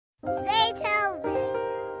Say Toby.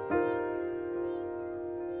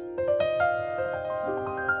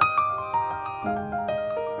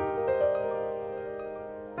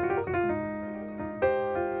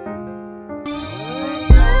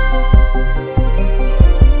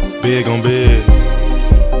 Big on big.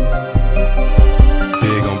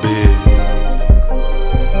 Big on big.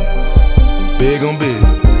 Big on big.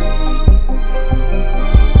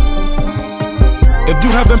 If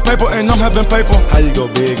you having paper and I'm having paper, how you go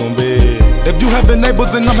big on big? If you having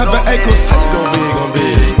neighbors and I'm having acres, how you go big on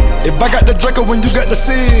big? If I got the Draco when you got the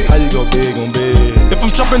seed, how you go big on big? If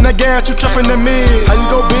I'm chopping that gas, you chopping that me, how you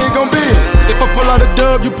go big on big? If I pull out a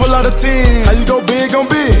dub, you pull out a 10, how you go big on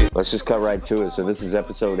big? Let's just cut right to it. So this is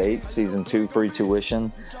episode 8, season 2, free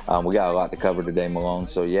tuition. We got a lot to cover today, Malone.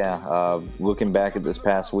 So looking back at this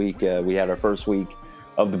past week, we had our first week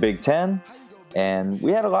of the Big Ten, and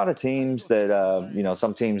we had a lot of teams that,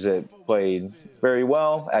 some teams that played very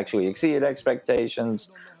well, actually exceeded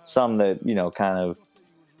expectations. Some that, we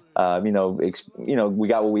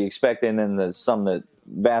got what we expected, and some that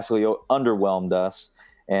vastly underwhelmed us.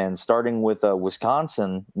 And starting with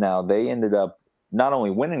Wisconsin, now they ended up not only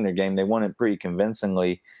winning their game, they won it pretty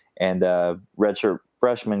convincingly. And redshirt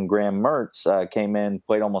freshman Graham Mertz came in,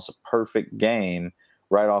 played almost a perfect game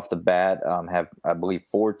right off the bat. Have, I believe,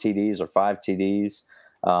 4 TDs or 5 TDs.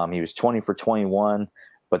 He was 20 for 21.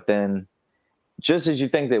 But then just as you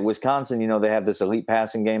think that Wisconsin, they have this elite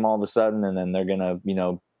passing game all of a sudden, and then they're going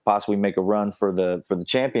to, possibly make a run for the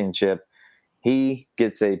championship, he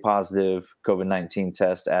gets a positive COVID-19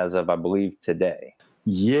 test as of, I believe, today.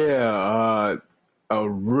 Yeah, a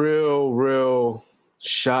real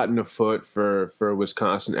shot in the foot for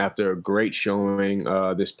Wisconsin after a great showing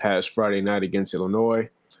this past Friday night against Illinois.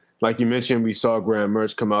 Like you mentioned, we saw Graham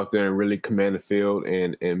Mertz come out there and really command the field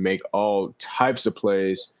and make all types of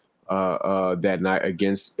plays that night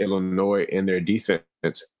against Illinois and their defense.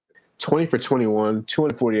 20 for 21,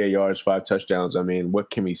 248 yards, 5 touchdowns. I mean, what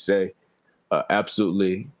can we say?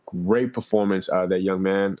 Absolutely great performance out of that young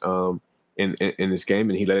man in this game,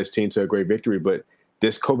 and he led his team to a great victory. But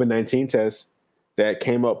this COVID-19 test that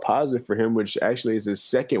came up positive for him, which actually is his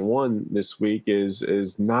second one this week,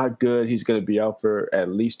 is not good. He's going to be out for at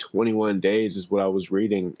least 21 days is what I was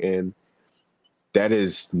reading, and that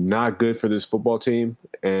is not good for this football team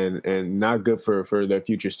and not good for their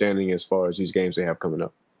future standing as far as these games they have coming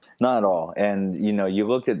up. Not at all. And, you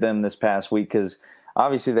look at them this past week because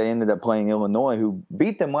obviously they ended up playing Illinois, who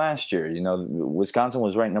beat them last year. Wisconsin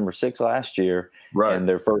was ranked number 6 last year, right? And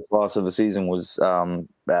their first loss of the season was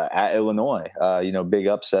at Illinois. Big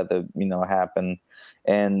upset that, happened.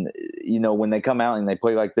 And, when they come out and they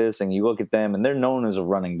play like this and you look at them and they're known as a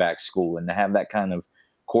running back school, and to have that kind of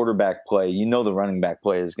quarterback play, the running back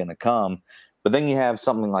play is going to come. But then you have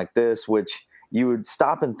something like this, which you would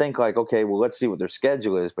stop and think like, okay, well, let's see what their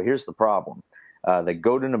schedule is. But here's the problem. They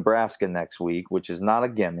go to Nebraska next week, which is not a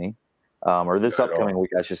gimme, or this upcoming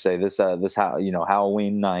week, I should say. This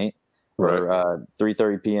Halloween night, or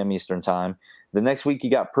 3:30 p.m. Eastern time. The next week you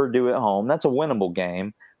got Purdue at home. That's a winnable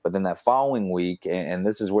game. But then that following week, and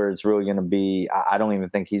this is where it's really going to be. I don't even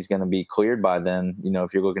think he's going to be cleared by then.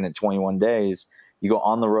 If you're looking at 21 days, you go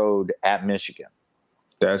on the road at Michigan.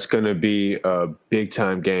 That's going to be a big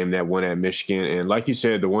time game, that one at Michigan. And like you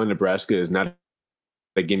said, the one in Nebraska is not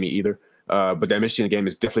a gimme either. But that Michigan game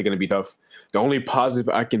is definitely going to be tough. The only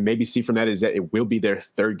positive I can maybe see from that is that it will be their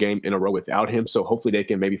 3rd game in a row without him. So hopefully they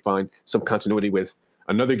can maybe find some continuity with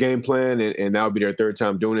another game plan, and that will be their 3rd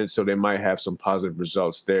time doing it. So they might have some positive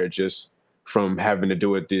results there just from having to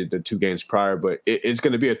do it the 2 games prior. But it's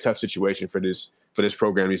going to be a tough situation for this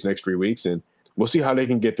program these next 3 weeks, and we'll see how they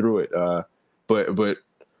can get through it. But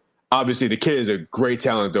obviously the kid is a great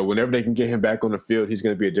talent, though. Whenever they can get him back on the field, he's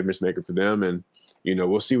going to be a difference maker for them. And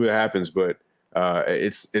we'll see what happens, but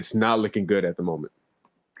it's not looking good at the moment.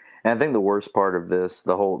 And I think the worst part of this,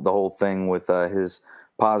 the whole thing with his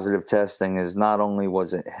positive testing, is not only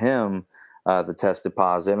was it him that tested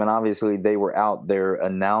positive, and obviously they were out their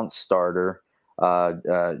announced starter,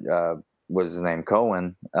 was his name,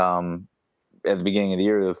 Cohen, at the beginning of the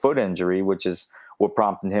year, the foot injury, which is what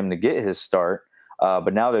prompted him to get his start.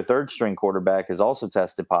 But now their 3rd string quarterback has also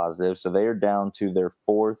tested positive, so they are down to their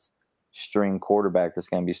 4th string quarterback that's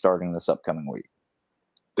going to be starting this upcoming week.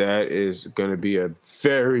 That is going to be a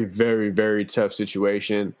very, very, very tough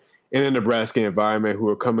situation in the Nebraska environment, who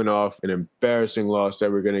are coming off an embarrassing loss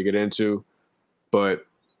that we're going to get into. But,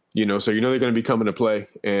 they're going to be coming to play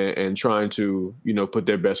and trying to, put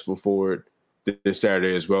their best foot forward this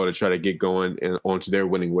Saturday as well to try to get going and onto their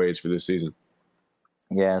winning ways for this season.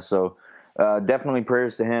 Yeah, so definitely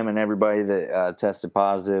prayers to him and everybody that tested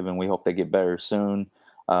positive, and we hope they get better soon.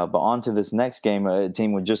 But on to this next game, a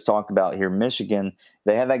team we just talked about here, Michigan.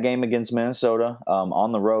 They had that game against Minnesota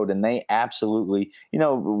on the road, and they absolutely,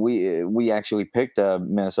 we actually picked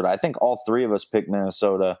Minnesota. I think all three of us picked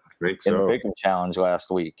Minnesota in the Pick'em Challenge last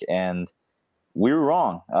week, and we were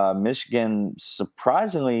wrong. Michigan,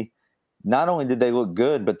 surprisingly, not only did they look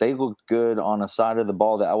good, but they looked good on a side of the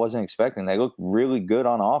ball that I wasn't expecting. They looked really good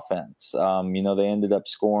on offense. They ended up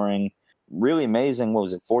scoring really amazing. What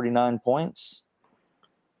was it, 49 points?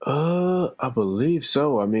 I believe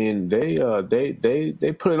so. I mean, they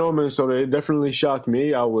put it on Minnesota. It definitely shocked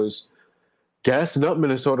me. I was gassing up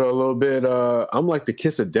Minnesota a little bit. I'm like the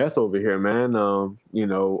kiss of death over here, man.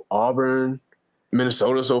 Auburn,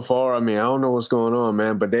 Minnesota so far. I mean, I don't know what's going on,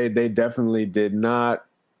 man, but they definitely did not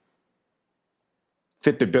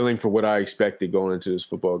fit the billing for what I expected going into this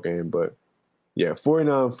football game. But yeah,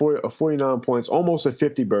 49 points, almost a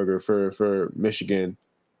 50 burger for Michigan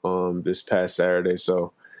this past Saturday.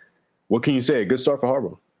 So what can you say? A good start for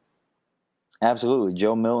Harbaugh. Absolutely.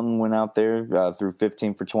 Joe Milton went out there, threw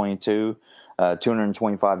 15 for 22,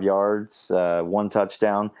 225 yards, one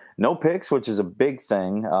touchdown, no picks, which is a big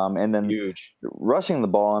thing. And then huge rushing the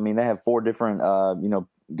ball. I mean, they have four different,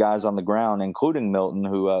 guys on the ground, including Milton,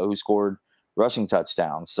 who scored rushing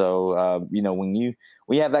touchdowns. So, when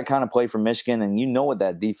we have that kind of play from Michigan, and you know what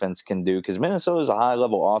that defense can do, because Minnesota is a high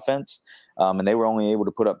level offense, and they were only able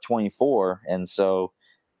to put up 24. And so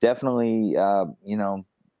definitely,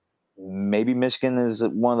 maybe Michigan is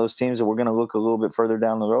one of those teams that we're going to look a little bit further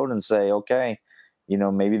down the road and say, okay,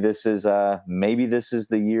 maybe this is the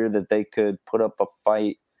year that they could put up a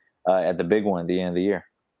fight at the big one at the end of the year.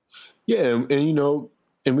 Yeah,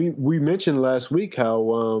 and we mentioned last week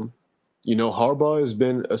how Harbaugh has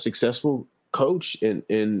been a successful coach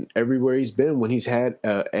in everywhere he's been when he's had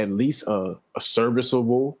at least a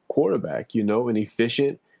serviceable quarterback, an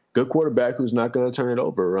efficient, good quarterback who's not going to turn it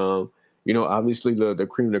over. Obviously the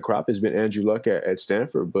cream of the crop has been Andrew Luck at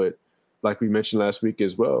Stanford, but like we mentioned last week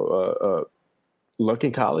as well, Luck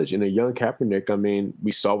in college and a young Kaepernick, I mean,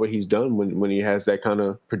 we saw what he's done when he has that kind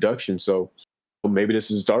of production. So maybe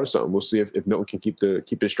this is the start of something. We'll see if Milton can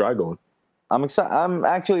keep his stride going. I'm excited. I'm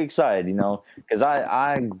actually excited, because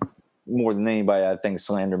I more than anybody, I think,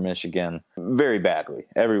 slander Michigan very badly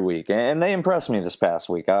every week. And they impressed me this past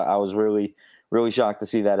week. I was really, really shocked to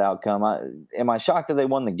see that outcome. Am I shocked that they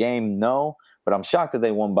won the game? No, but I'm shocked that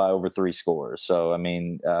they won by over 3 scores. So, I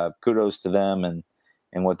mean, kudos to them and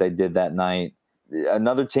what they did that night.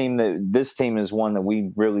 Another team this team is one that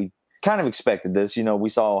we really kind of expected this. We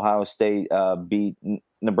saw Ohio State beat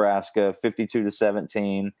Nebraska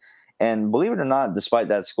 52-17. And believe it or not, despite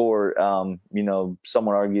that score, some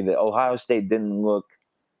would argue that Ohio State didn't look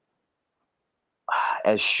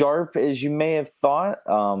as sharp as you may have thought.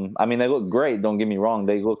 I mean, they look great. Don't get me wrong.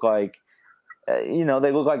 They look like, they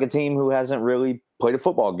look like a team who hasn't really played a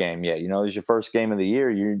football game yet. It's your first game of the year.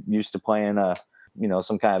 You're used to playing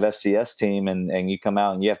some kind of FCS team, and you come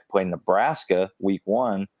out and you have to play Nebraska week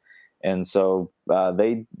 1. And so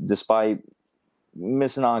they, despite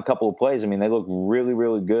missing on a couple of plays, I mean, they look really,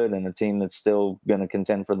 really good, and a team that's still going to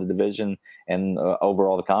contend for the division and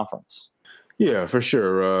overall the conference. Yeah, for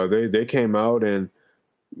sure. They came out and,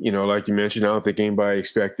 like you mentioned, I don't think anybody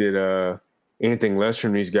expected anything less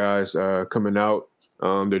from these guys coming out.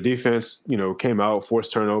 Their defense, came out,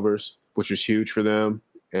 forced turnovers, which was huge for them.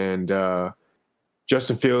 And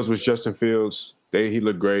Justin Fields was Justin Fields. He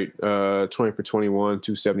looked great. 20 for 21,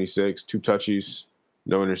 276, 2 touchies,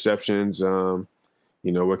 no interceptions.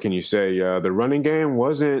 What can you say? The running game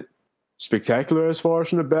wasn't spectacular as far as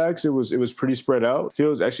from the backs. It was pretty spread out.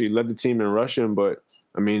 Fields actually led the team in rushing, but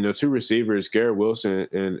I mean, the 2 receivers, Garrett Wilson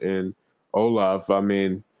and Olaf, I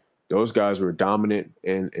mean, those guys were dominant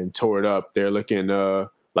and tore it up. They're looking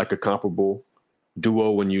like a comparable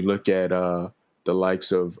duo when you look at the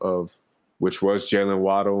likes of which was Jalen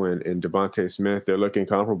Waddle and Devontae Smith. They're looking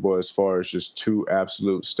comparable as far as just 2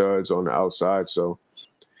 absolute studs on the outside. So,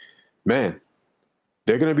 man,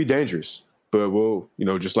 they're going to be dangerous. But we'll,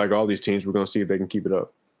 just like all these teams, we're going to see if they can keep it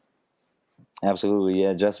up. Absolutely,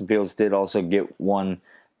 yeah. Justin Fields did also get 1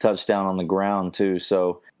 touchdown on the ground, too.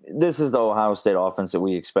 So this is the Ohio State offense that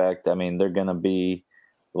we expect. I mean, they're going to be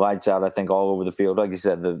lights out, I think, all over the field. Like you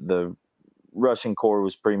said, the rushing core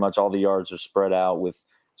was pretty much all the yards are spread out with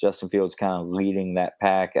Justin Fields kind of leading that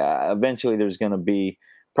pack. Eventually, there's going to be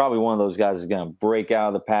probably one of those guys is going to break out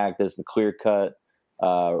of the pack as the clear-cut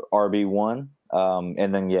RB1.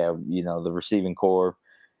 And then, the receiving core,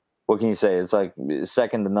 what can you say? It's like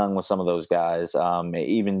second to none with some of those guys.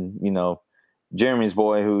 Even, Jeremy's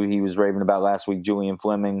boy, who he was raving about last week, Julian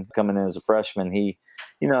Fleming, coming in as a freshman, he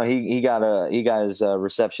he got his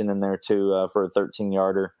reception in there too for a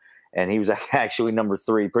 13-yarder, and he was actually number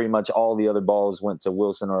 3. Pretty much all the other balls went to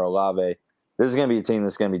Wilson or Olave. This is going to be a team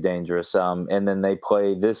that's going to be dangerous. And then they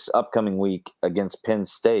play this upcoming week against Penn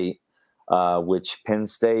State, which Penn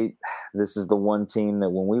State, this is the one team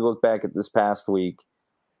that when we look back at this past week,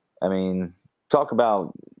 I mean, talk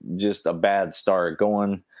about just a bad start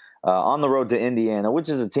going on the road to Indiana, which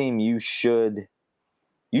is a team you should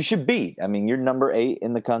beat. I mean, you're number 8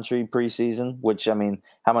 in the country preseason, which, I mean,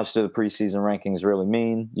 how much do the preseason rankings really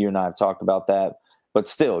mean? You and I have talked about that. But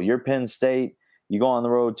still, you're Penn State. You go on the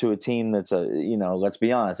road to a team that's let's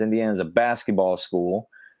be honest, Indiana's a basketball school.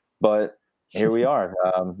 But here we are.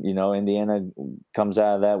 Indiana comes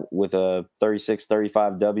out of that with a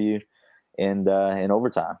 36-35 W in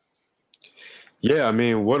overtime. Yeah, I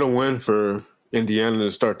mean, what a win for Indiana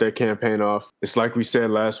to start that campaign off. It's like we said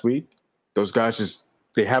last week, those guys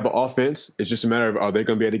they have an offense. It's just a matter of, are they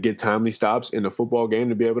going to be able to get timely stops in a football game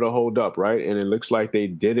to be able to hold up, right? And it looks like they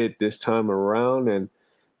did it this time around. And,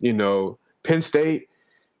 Penn State,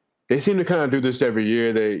 they seem to kind of do this every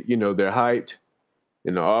year. They're hyped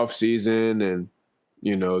in the off season, and,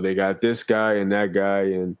 they got this guy and that guy,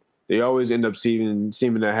 and they always end up seeming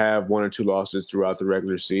to have 1 or 2 losses throughout the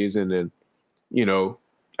regular season. And,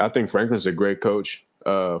 I think Franklin's a great coach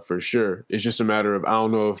for sure. It's just a matter of, I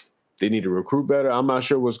don't know if they need to recruit better. I'm not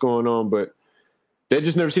sure what's going on, but they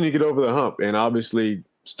just never seem to get over the hump. And obviously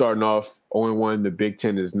starting off 0-1 in the Big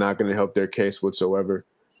Ten is not going to help their case whatsoever.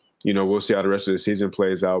 We'll see how the rest of the season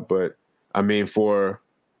plays out. But, I mean, for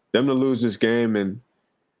them to lose this game, and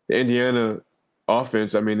the Indiana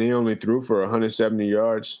offense, I mean, they only threw for 170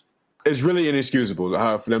 yards. It's really inexcusable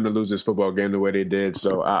for them to lose this football game the way they did.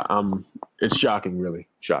 So it's shocking, really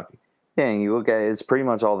shocking. Yeah, and you look at it, it's pretty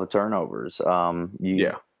much all the turnovers.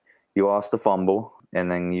 You lost the fumble, and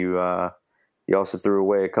then you also threw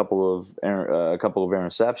away a couple of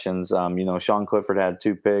interceptions. Sean Clifford had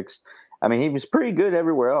 2 picks. I mean, he was pretty good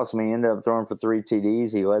everywhere else. I mean, he ended up throwing for 3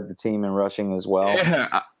 TDs. He led the team in rushing as well.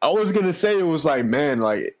 Yeah, I was gonna say, it was like, man,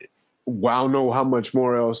 like, wow, know how much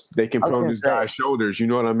more else they can put on this guy's shoulders. You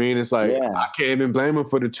know what I mean? It's like, I can't even blame him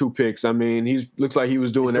for the 2 picks. I mean, looks like he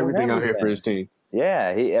was doing everything out here for his team.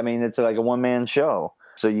 Yeah, it's like a one-man show.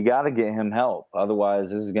 So you got to get him help.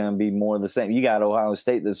 Otherwise, this is going to be more of the same. You got Ohio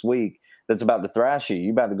State this week that's about to thrash you.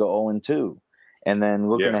 You about to go 0-2. And then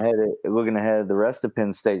looking ahead at the rest of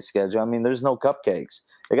Penn State's schedule, I mean, there's no cupcakes.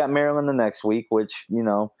 They got Maryland the next week, which,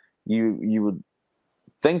 you would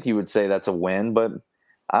think you would say that's a win, but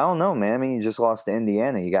I don't know, man. I mean, you just lost to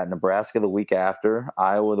Indiana. You got Nebraska the week after,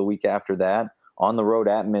 Iowa the week after that, on the road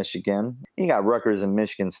at Michigan. You got Rutgers and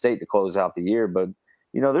Michigan State to close out the year. But,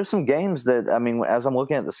 there's some games that, I mean, as I'm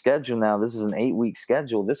looking at the schedule now, this is an 8-week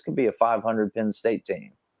schedule. This could be a 500 Penn State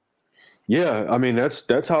team. Yeah, I mean,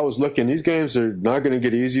 that's how it's looking. These games are not going to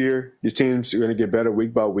get easier. These teams are going to get better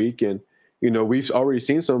week by week. And, we've already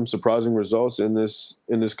seen some surprising results in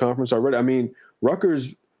this conference already. I mean,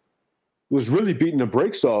 Rutgers was really beating the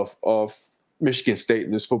brakes off Michigan State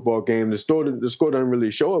in this football game. The score doesn't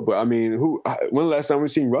really show it, but I mean, when the last time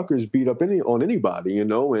we've seen Rutgers beat up on anybody,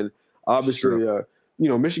 And obviously,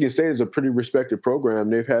 Michigan State is a pretty respected program.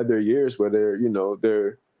 They've had their years where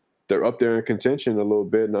they're up there in contention a little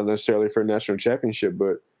bit, not necessarily for a national championship,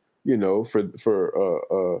 but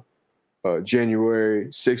for January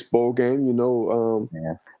 6th bowl game,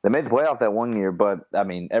 they made the playoff that one year, but I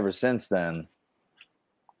mean, ever since then,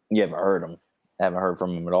 you haven't heard them. Haven't heard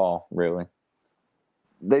from them at all, really.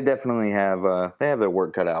 They definitely have their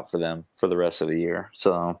work cut out for them for the rest of the year.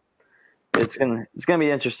 So it's gonna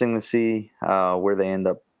be interesting to see where they end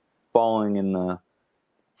up falling in the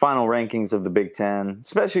final rankings of the Big Ten,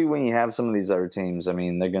 especially when you have some of these other teams. I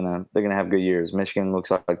mean, they're gonna have good years. Michigan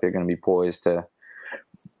looks like they're gonna be poised to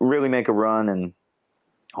really make a run and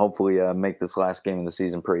hopefully make this last game of the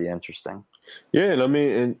season pretty interesting. Yeah, and I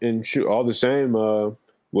mean, and shoot, all the same,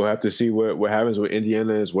 we'll have to see what happens with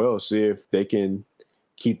Indiana as well. See if they can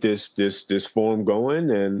keep this form going,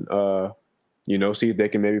 and see if they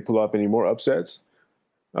can maybe pull off any more upsets.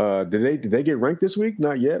 Did they get ranked this week?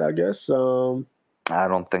 Not yet, I guess. I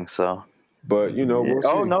don't think so. But we'll see.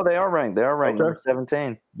 Oh no, they are ranked. They are ranked. Okay. Number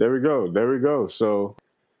 17. There we go. So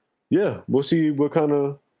yeah, we'll see what kind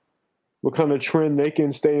of trend they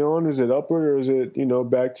can stay on. Is it upward, or is it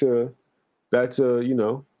back to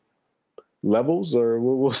levels, or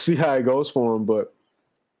we'll see how it goes for them. But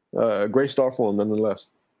a great start for them nonetheless.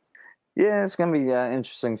 Yeah, it's gonna be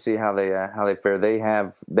interesting to see how they fare.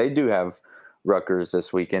 They do have Rutgers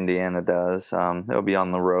this week. Indiana does. They'll be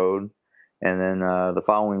on the road, and then the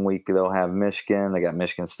following week they'll have Michigan. They got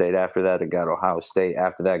Michigan State after that. They got Ohio State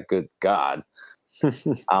after that. Good God, I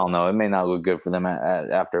don't know. It may not look good for them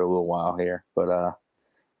after a little while here, but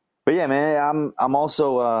yeah, man, I'm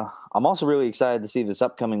also really excited to see this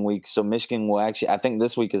upcoming week. So Michigan will actually, I think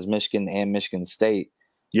this week is Michigan and Michigan State.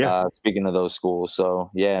 Yeah. Speaking of those schools, so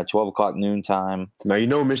yeah, 12 o'clock noon time.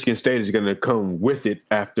 Now Michigan State is going to come with it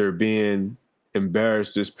after being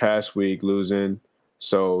embarrassed this past week, losing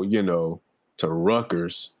to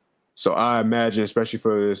Rutgers. So I imagine, especially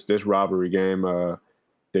for this rivalry game,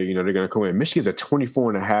 they're going to come in. Michigan's a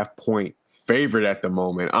 24.5 point favorite at the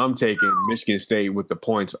moment. I'm taking Michigan State with the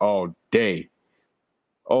points all day.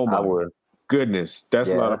 Oh my goodness, that's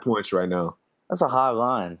a lot of points right now. That's a high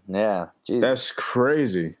line. Yeah. Jeez. That's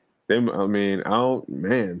crazy. I'm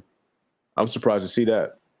surprised to see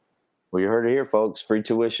that. Well, you heard it here, folks. Free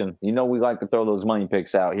tuition. We like to throw those money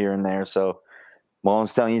picks out here and there. So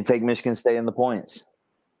Malone's telling you to take Michigan State in the points.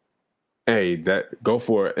 Hey, go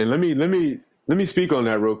for it. And let me speak on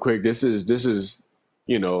that real quick. This is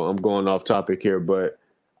I'm going off topic here, but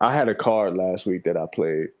I had a card last week that I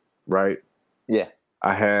played, right? Yeah.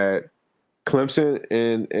 I had Clemson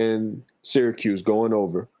and Syracuse going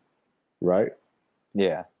over, right?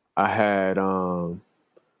 Yeah. I had who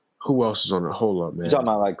else is on it? Hold up, man. You talking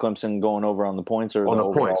about like Clemson going over on the points or on the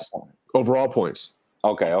overall points? Overall points.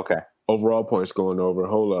 Okay. Overall points going over.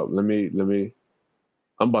 Hold up. Let me.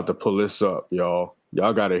 I'm about to pull this up, y'all.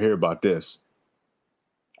 Y'all got to hear about this.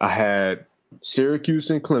 I had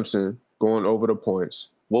Syracuse and Clemson going over the points.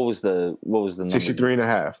 What was the number?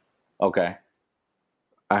 63.5. Okay.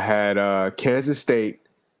 I had Kansas State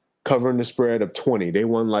covering the spread of 20. They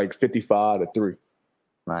won like 55-3.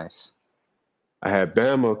 Nice. I had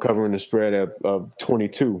Bama covering the spread of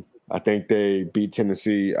 22. I think they beat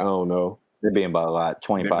Tennessee. I don't know. They're being by a lot.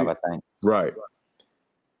 25, I think. Right.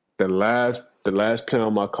 The last play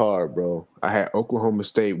on my card, bro, I had Oklahoma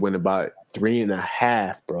State win about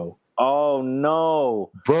 3.5, bro. Oh,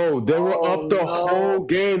 no. Bro, they were up the whole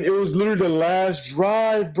game. It was literally the last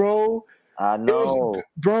drive, bro. I know.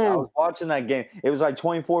 Bro. I was watching that game. It was like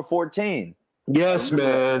 24-14. Yes,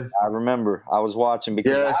 man. I remember. I was watching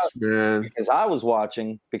because I was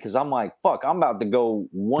watching because I'm like, fuck, I'm about to go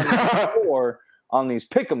 1-4 on these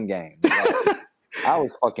pick'em games. Like, I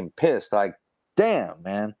was fucking pissed. Like, damn,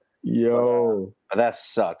 man. Yo. But that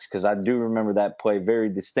sucks because I do remember that play very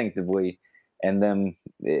distinctively, and then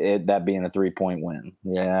that being a 3-point win.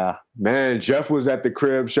 Yeah. Man, Jeff was at the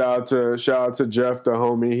crib. Shout out to Jeff, the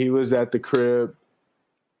homie. He was at the crib.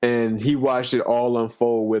 And he watched it all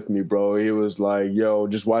unfold with me, bro. He was like, yo,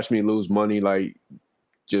 just watch me lose money, like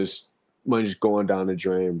just money just going down the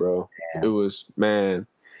drain, bro. Damn. It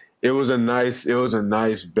was a nice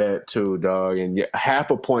bet too, dog. And yeah,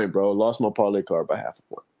 0.5 point, bro. Lost my parlay card by 0.5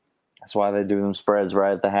 point. That's why they do them spreads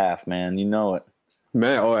right at the half, man. You know it.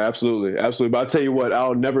 Man, oh, absolutely. Absolutely. But I'll tell you what,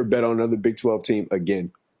 I'll never bet on another Big 12 team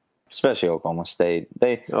again. Especially Oklahoma State.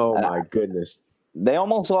 My goodness. They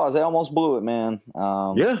almost lost. They almost blew it, man.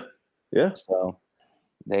 Yeah. So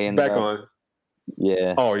they ended back on.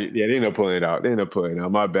 Yeah. Oh, yeah. They ended up pulling it out.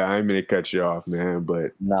 My bad. I didn't mean to cut you off, man.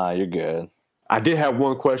 But nah, you're good. I did have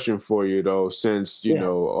one question for you, though, since,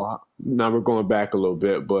 now we're going back a little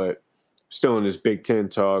bit, but still in this Big Ten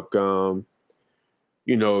talk.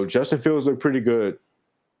 Justin Fields looked pretty good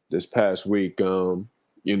this past week. Converted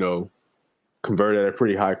at a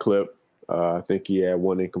pretty high clip. I think he had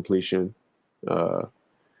one incompletion.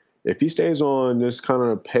 If he stays on this kind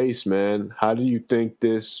of pace, man, how do you think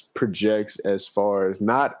this projects as far as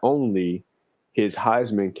not only his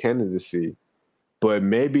Heisman candidacy, but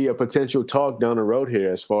maybe a potential talk down the road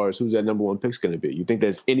here as far as who's that number one pick's going to be? You think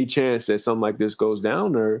there's any chance that something like this goes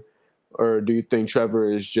down, or do you think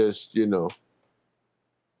Trevor is just, going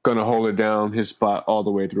to hold it down his spot all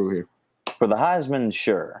the way through here? For the Heisman,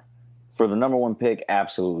 sure. For the number one pick,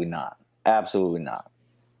 absolutely not. Absolutely not.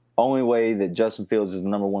 Only way that Justin Fields is the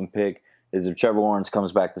number one pick is if Trevor Lawrence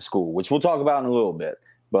comes back to school, which we'll talk about in a little bit.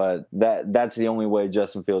 But that's the only way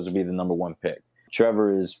Justin Fields will be the number one pick.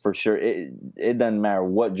 Trevor is for sure. It doesn't matter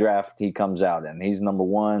what draft he comes out in. He's number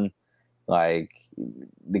one. Like,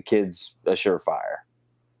 the kid's a surefire.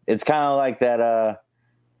 It's kind of like that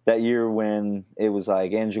year when it was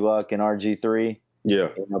like Andrew Luck and RG3. Yeah.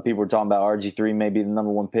 People were talking about RG3 may be the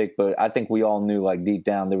number one pick, but I think we all knew, like, deep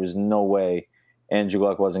down there was no way Andrew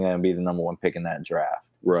Luck wasn't going to be the number one pick in that draft.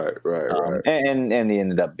 Right. And he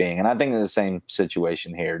ended up being. And I think it's the same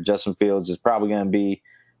situation here. Justin Fields is probably going to be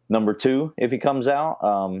number two if he comes out,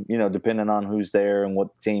 depending on who's there and what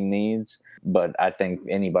the team needs. But I think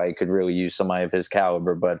anybody could really use somebody of his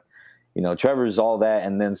caliber. But, Trevor's all that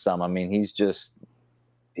and then some. I mean, he's just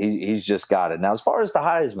got it. Now, as far as the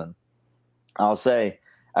Heisman, I'll say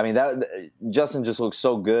I mean, Justin just looks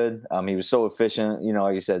so good. He was so efficient. You know,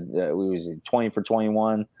 like you said, we was 20 for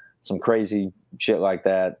 21, some crazy shit like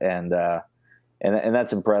that, and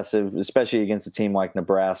that's impressive, especially against a team like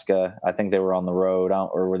Nebraska. I think they were on the road,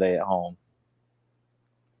 or were they at home?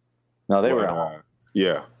 No, they were at home.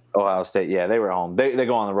 Yeah. Ohio State, yeah, they were at home. They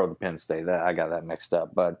go on the road to Penn State. I got that mixed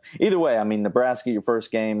up. But either way, I mean, Nebraska, your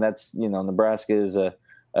first game, that's, you know, Nebraska is a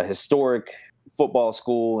historic football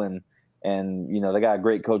school, and you know, they got a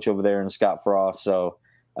great coach over there in Scott Frost. So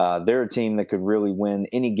they're a team that could really win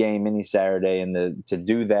any game, any Saturday, and to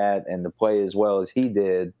do that and to play as well as he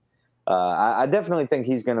did, I definitely think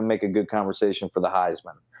he's going to make a good conversation for the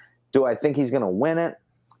Heisman. Do I think he's going to win it?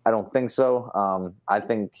 I don't think so. I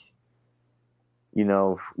think, you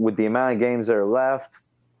know, with the amount of games that are left,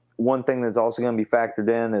 one thing that's also going to be factored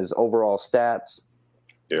in is overall stats.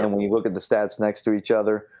 Yeah. And when you look at the stats next to each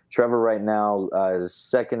other, Trevor right now is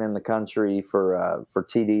second in the country for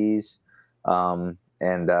TDs,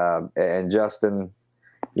 and Justin,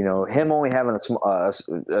 you know, him only having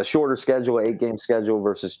a shorter schedule, 8-game schedule,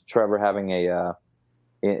 versus Trevor having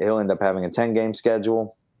he'll end up having a 10-game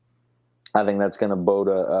schedule. I think that's going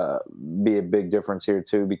to be a big difference here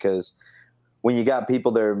too, because when you got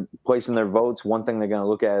people that are placing their votes, one thing they're going to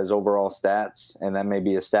look at is overall stats, and that may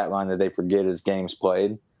be a stat line that they forget is games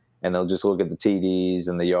played, and they'll just look at the TDs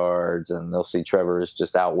and the yards, and they'll see Trevor is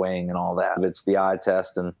just outweighing and all that. It's the eye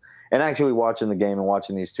test and actually watching the game and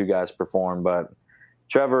watching these two guys perform. But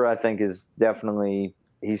Trevor, I think, is definitely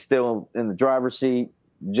 – he's still in the driver's seat.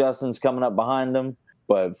 Justin's coming up behind him.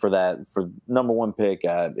 But for number one pick,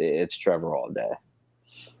 it's Trevor all day.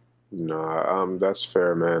 No, that's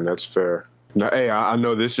fair, man. That's fair. Now, hey, I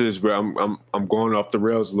know this is where I'm going off the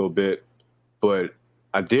rails a little bit, but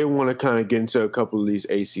I did want to kind of get into a couple of these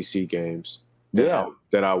ACC games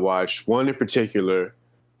that I watched. One in particular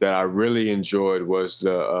that I really enjoyed was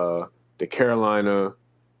the Carolina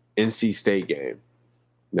NC State game.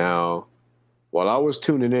 Now, while I was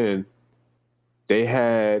tuning in, they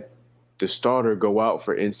had the starter go out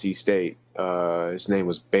for NC State. His name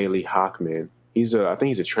was Bailey Hockman. I think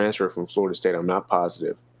he's a transfer from Florida State. I'm not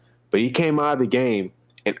positive. But he came out of the game,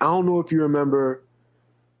 and I don't know if you remember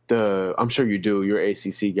I'm sure you do, you're an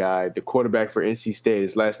ACC guy, the quarterback for NC State,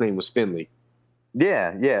 his last name was Finley.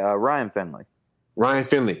 Yeah, Ryan Finley. Ryan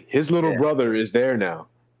Finley. His little brother is there now.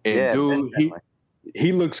 And dude,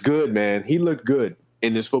 he looks good, man. He looked good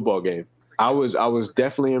in this football game. I was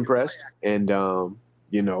definitely impressed. And,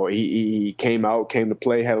 you know, he came to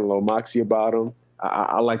play, had a little moxie about him.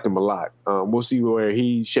 I liked him a lot. We'll see where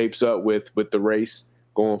he shapes up with the race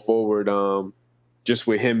going forward, just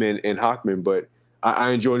with him and Hockman. But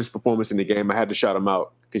I enjoyed his performance in the game. I had to shout him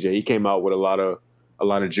out because he came out with a lot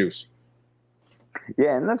of juice.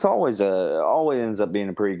 Yeah, and that's always ends up being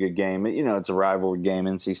a pretty good game. You know, it's a rivalry game,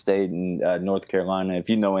 NC State and North Carolina. If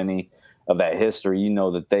you know any of that history, you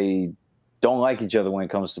know that they don't like each other when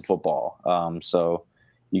it comes to football. So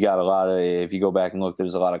you got a lot of, if you go back and look,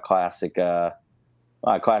 there's a lot of classic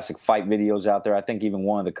fight videos out there. I think even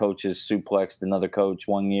one of the coaches suplexed another coach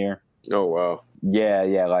one year. Oh, wow.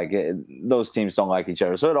 Yeah, like those teams don't like each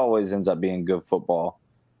other. So it always ends up being good football.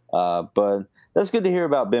 But that's good to hear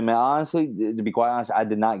about Ben. Man, honestly, to be quite honest, I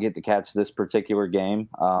did not get to catch this particular game.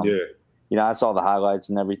 You know, I saw the highlights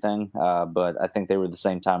and everything, but I think they were the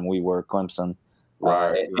same time we were, Clemson.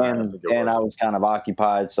 Right. And I was kind of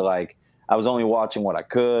occupied, so like I was only watching what I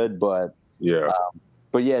could. But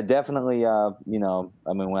yeah, definitely. You know,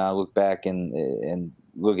 I mean, when I look back and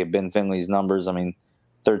look at Ben Finley's numbers, I mean,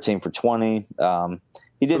 13 for 20.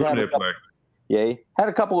 He did have he had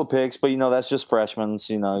a couple of picks, but you know that's just freshmen.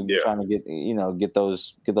 You know, trying to get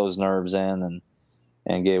those nerves in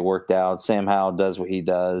and get it worked out. Sam Howell does what he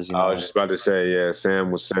does. You know? I was just about to say, Sam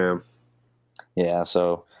was Sam. Yeah,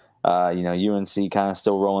 so you know, UNC kind of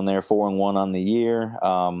still rolling there, 4-1 on the year,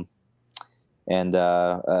 and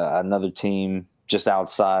another team just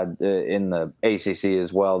outside in the ACC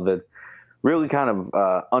as well that really kind of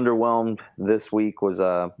underwhelmed this week was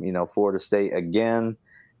you know, Florida State again.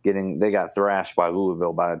 They got thrashed by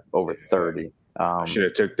Louisville by over 30. I should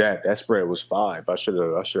have took that. That spread was 5. I should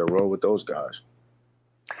have rolled with those guys.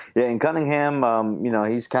 Yeah, and Cunningham, you know,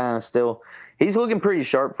 he's kind of he's looking pretty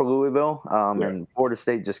sharp for Louisville. And Florida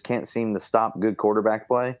State just can't seem to stop good quarterback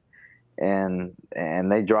play. And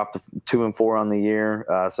they dropped 2-4 on the year.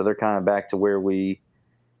 So they're kind of back to where we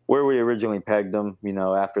originally pegged them, you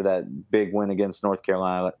know, after that big win against North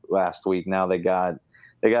Carolina last week. Now they got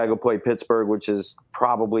to go play Pittsburgh, which is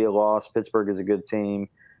probably a loss. Pittsburgh is a good team.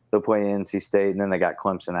 They'll play NC State, and then they got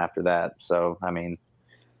Clemson after that. So, I mean,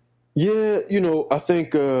 Yeah, I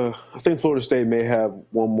think Florida State may have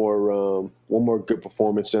one more good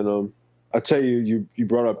performance in them. I tell you, you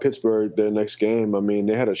brought up Pittsburgh their next game. I mean,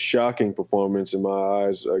 they had a shocking performance in my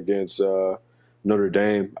eyes against Notre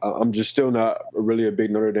Dame. I'm just still not really a big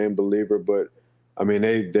Notre Dame believer, but I mean,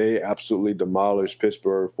 they absolutely demolished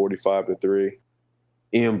Pittsburgh 45-3.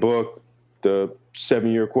 Ian Book, the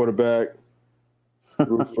 7-year quarterback,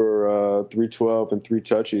 threw for 312 and 3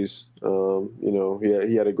 touchies.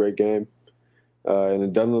 He had a great game. And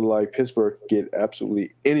it doesn't look like Pittsburgh could get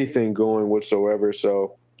absolutely anything going whatsoever.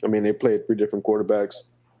 So, I mean, they played 3 different quarterbacks.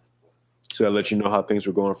 So that let you know how things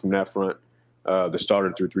were going from that front. The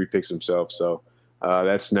starter threw 3 picks himself. So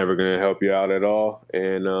that's never going to help you out at all.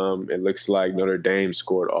 And it looks like Notre Dame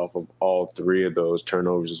scored off of all 3 of those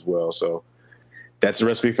turnovers as well. So that's a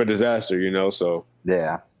recipe for disaster, So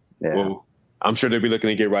yeah. Well, I'm sure they'll be looking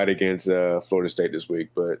to get right against Florida State this week,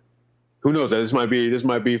 but who knows? This might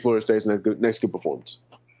be Florida State's next good performance.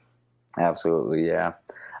 Absolutely, yeah.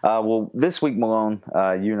 Well, this week, Malone,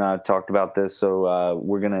 you and I talked about this, so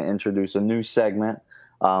we're going to introduce a new segment,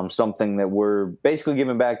 something that we're basically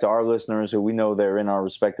giving back to our listeners who we know they're in our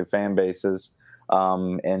respective fan bases.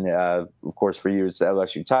 Of course, for you, it's the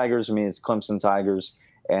LSU Tigers. For me, it's Clemson Tigers,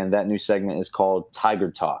 and that new segment is called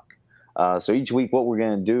Tiger Talk. So each week, what we're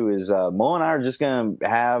going to do is Mo and I are just going to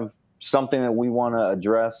have something that we want to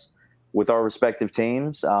address with our respective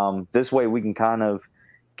teams. This way, we can kind of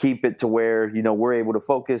keep it to where we're able to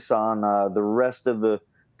focus on the rest of the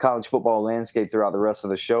college football landscape throughout the rest of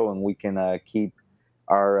the show, and we can keep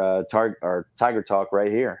our Tiger Talk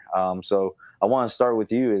right here. So I want to start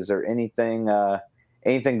with you. Is there anything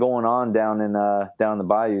going on down the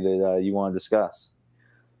Bayou that you want to discuss?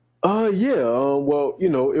 Well,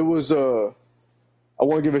 it was. I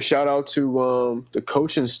want to give a shout out to the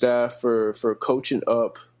coaching staff for coaching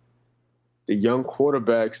up the young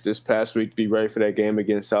quarterbacks this past week to be ready for that game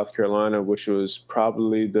against South Carolina, which was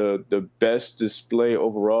probably the best display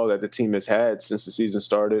overall that the team has had since the season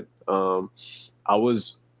started. I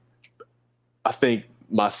think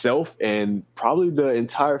myself and probably the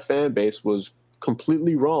entire fan base was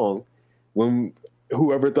completely wrong when who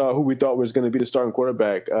we thought was going to be the starting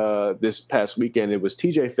quarterback this past weekend. It was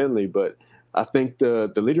TJ Finley, but I think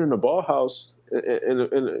the leader in the ball house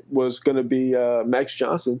was going to be Max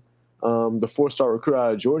Johnson, the 4-star recruit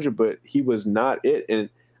out of Georgia, but he was not it. And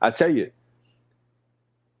I tell you,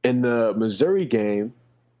 in the Missouri game,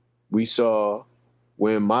 we saw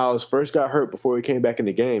when Miles first got hurt before he came back in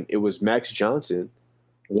the game, it was Max Johnson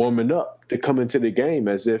warming up to come into the game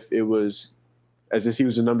as if he was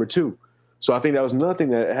the number 2. So I think that was another thing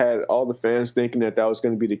that had all the fans thinking that was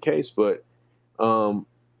going to be the case. But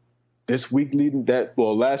last week leading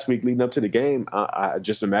up to the game, I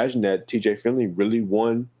just imagined that TJ Finley really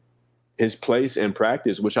won his place in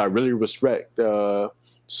practice, which I really respect.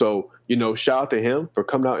 So, shout out to him for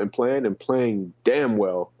coming out and playing damn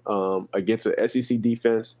well against an SEC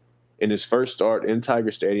defense in his first start in Tiger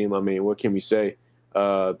Stadium. I mean, what can we say?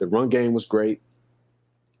 The run game was great.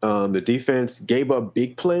 The defense gave up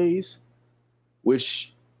big plays,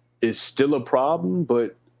 which is still a problem,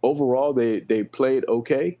 but overall they played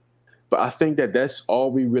okay. But I think that's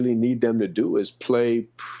all we really need them to do is play,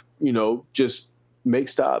 just make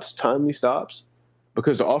stops, timely stops,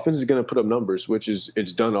 because the offense is going to put up numbers, which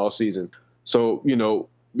it's done all season. So,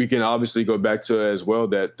 we can obviously go back to as well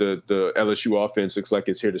that the LSU offense looks like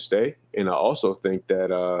it's here to stay. And I also think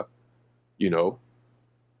that,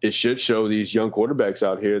 it should show these young quarterbacks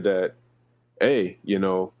out here that, hey,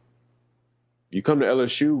 you come to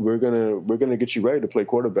LSU, we're gonna get you ready to play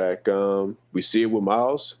quarterback. We see it with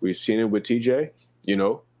Miles, we've seen it with TJ.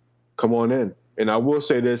 Come on in. And I will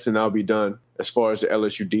say this, and I'll be done. As far as the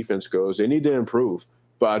LSU defense goes, they need to improve.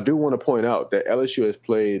 But I do want to point out that LSU has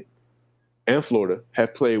played, and Florida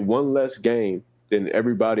have played one less game than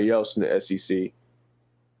everybody else in the SEC,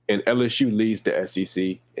 and LSU leads the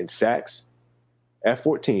SEC in sacks at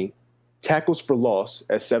 14, tackles for loss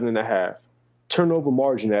at 7.5, turnover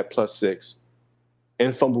margin at +6.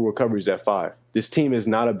 And fumble recoveries at 5. This team is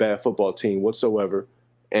not a bad football team whatsoever.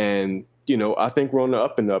 And, I think we're on the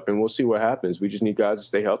up and up, and we'll see what happens. We just need guys to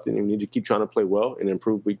stay healthy, and we need to keep trying to play well and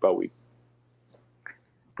improve week by week.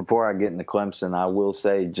 Before I get into Clemson, I will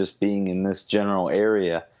say, just being in this general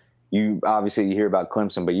area, you hear about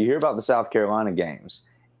Clemson, but you hear about the South Carolina games,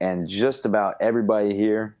 and just about everybody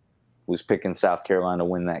here was picking South Carolina to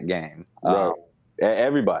win that game. Right.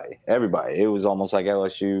 Everybody. It was almost like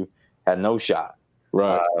LSU had no shot.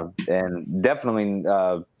 Right. And definitely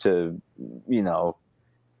to,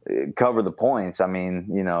 cover the points. I mean,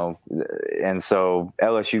 and so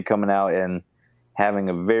LSU coming out and having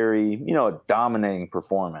a very, dominating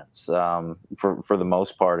performance for the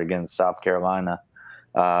most part against South Carolina.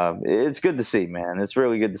 It's good to see, man. It's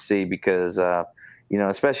really good to see because,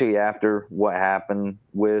 especially after what happened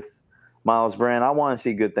with Myles Brennan, I want to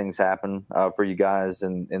see good things happen for you guys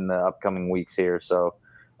in the upcoming weeks here. So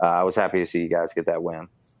I was happy to see you guys get that win.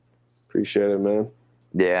 Appreciate it, man.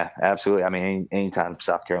 Yeah, absolutely. I mean, anytime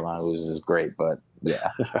South Carolina loses is great, but yeah,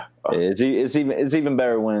 it's even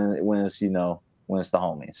better when it's when it's the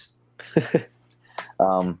homies.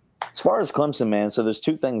 As far as Clemson, man, so there's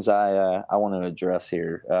two things I want to address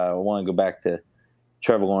here. I want to go back to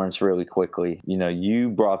Trevor Lawrence really quickly. You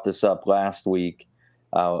brought this up last week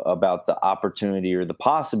about the opportunity or the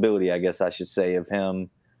possibility, I guess I should say, of him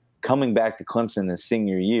coming back to Clemson his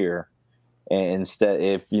senior year. Instead,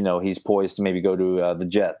 if he's poised to maybe go to the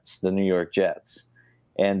Jets, the New York Jets,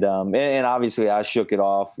 and obviously I shook it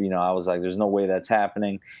off. I was like, "There's no way that's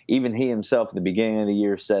happening." Even he himself at the beginning of the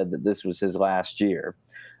year said that this was his last year.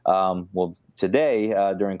 Well, today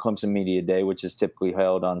during Clemson Media Day, which is typically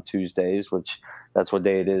held on Tuesdays, which that's what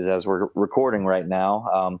day it is as we're recording right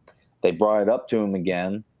now, they brought it up to him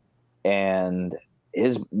again, and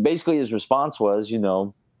his response was, "Who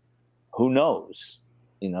knows?"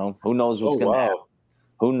 Who knows what's going to happen?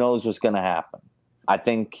 Who knows what's going to happen? I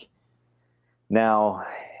think now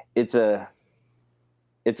it's a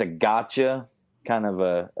gotcha kind of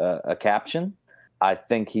a caption. I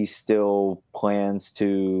think he still plans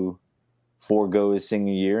to forego his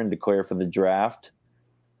senior year and declare for the draft.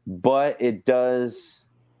 But it does,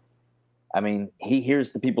 he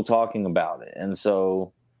hears the people talking about it. And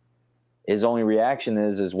so his only reaction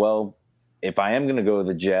is, well, if I am going to go to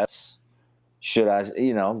the Jets, should I,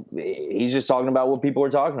 he's just talking about what people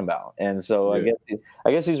are talking about. And so I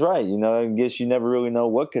guess he's right. I guess you never really know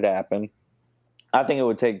what could happen. I think it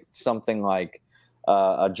would take something like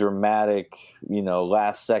a dramatic,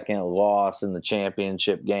 last second loss in the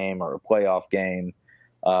championship game or a playoff game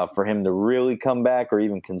for him to really come back or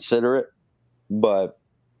even consider it. But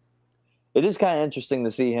it is kind of interesting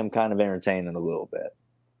to see him kind of entertain it a little bit.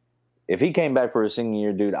 If he came back for a senior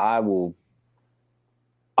year, dude,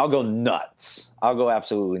 I'll go nuts. I'll go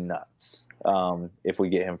absolutely nuts if we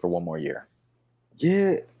get him for one more year.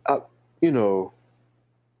 Yeah,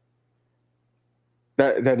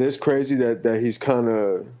 that is crazy that he's kind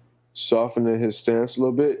of softening his stance a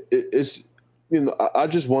little bit. It's I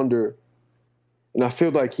just wonder, and I feel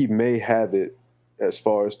like he may have it as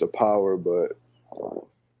far as the power, but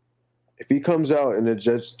if he comes out and the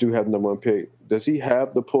Jets do have number one pick, does he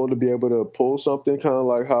have the pull to be able to pull something kind of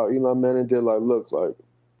like how Eli Manning did? Like, look, like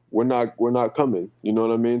we're not coming. You know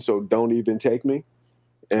what I mean? So don't even take me,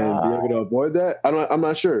 and be able to avoid that. I'm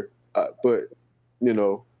not sure, but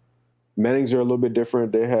Mannings are a little bit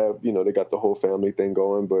different. They have they got the whole family thing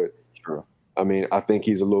going, but sure. I think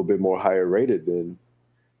he's a little bit more higher rated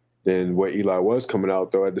than what Eli was coming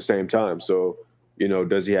out though at the same time. So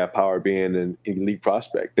does he have power being an elite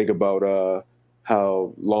prospect? Think about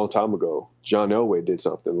how long time ago John Elway did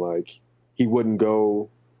something like he wouldn't go.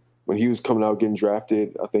 When he was coming out getting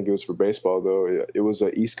drafted, I think it was for baseball, though, it was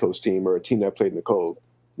an East Coast team or a team that played in the cold.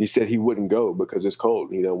 He said he wouldn't go because it's cold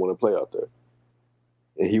and he didn't want to play out there.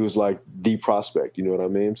 And he was like the prospect, you know what I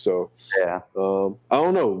mean? So, yeah. I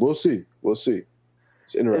don't know. We'll see. It's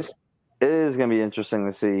interesting. It is going to be interesting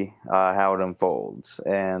to see how it unfolds.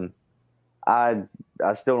 And I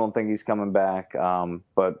still don't think he's coming back,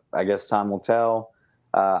 but I guess time will tell.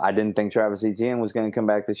 I didn't think Travis Etienne was going to come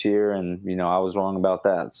back this year, and I was wrong about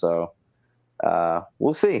that. So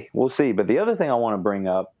we'll see. But the other thing I want to bring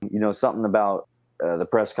up, something about the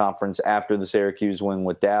press conference after the Syracuse win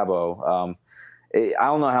with Dabo. I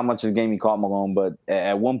don't know how much of the game you caught, Malone, but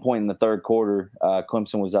at one point in the third quarter,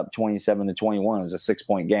 Clemson was up 27-21. It was a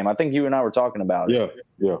 6-point game. I think you and I were talking about it.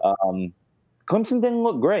 Yeah. Clemson didn't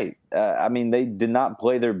look great. They did not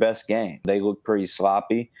play their best game. They looked pretty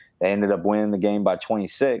sloppy. They ended up winning the game by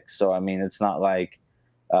 26. So, it's not like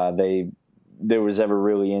there was ever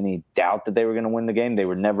really any doubt that they were going to win the game. They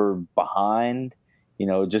were never behind.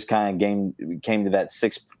 Just kind of came to that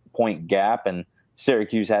 6-point gap, and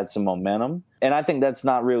Syracuse had some momentum. And I think that's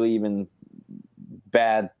not really even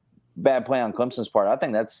bad play on Clemson's part. I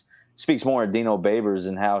think that speaks more of Dino Babers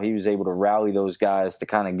and how he was able to rally those guys to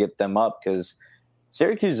kind of get them up, because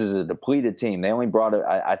Syracuse is a depleted team. They only brought it,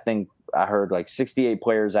 I think I heard like 68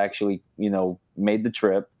 players actually, made the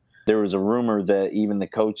trip. There was a rumor that even the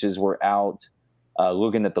coaches were out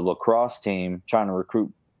looking at the lacrosse team, trying to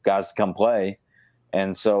recruit guys to come play.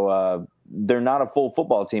 And so they're not a full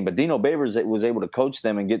football team, but Dino Babers was able to coach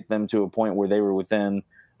them and get them to a point where they were within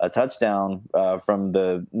a touchdown from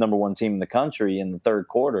the number one team in the country in the third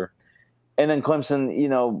quarter. And then Clemson, you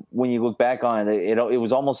know, when you look back on it, it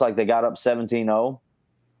was almost like they got up 17-0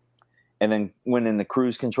 and then went into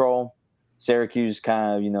cruise control. Syracuse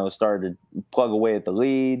kind of, you know, started to plug away at the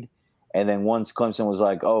lead. And then once Clemson was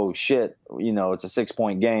like, oh, shit, you know, it's a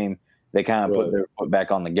 6-point game, they kind of put their foot back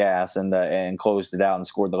on the gas and closed it out and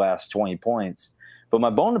scored the last 20 points. But my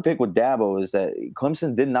bone to pick with Dabo is that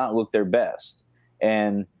Clemson did not look their best.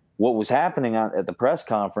 And what was happening at the press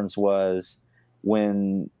conference was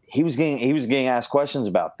when he was getting asked questions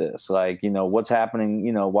about this, like, you know, what's happening,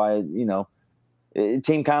 you know, why, you know,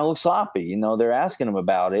 team kind of looks sloppy, you know, they're asking him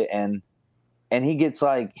about it. And he gets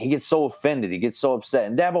so offended. He gets so upset.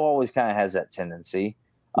 And Dabo always kind of has that tendency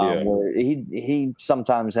where he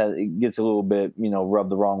sometimes gets a little bit, you know, rubbed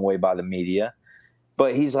the wrong way by the media.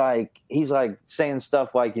 But he's like saying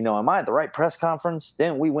stuff like, you know, am I at the right press conference?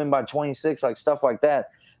 Didn't we win by 26? Like stuff like that.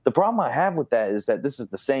 The problem I have with that is that this is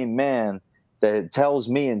the same man that tells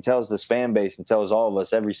me and tells this fan base and tells all of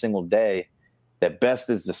us every single day that best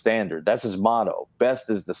is the standard. That's his motto.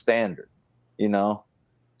 Best is the standard, you know?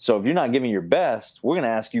 So if you're not giving your best, we're going to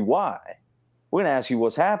ask you why. We're going to ask you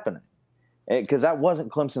what's happening. Because that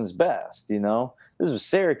wasn't Clemson's best, you know? This was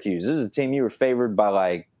Syracuse. This is a team you were favored by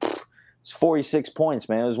like 46 points,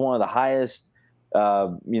 man. It was one of the highest,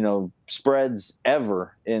 you know, spreads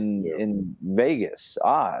ever in Vegas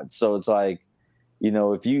odds. So it's like, you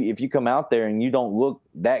know, if you come out there and you don't look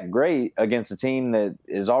that great against a team that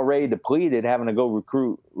is already depleted, having to go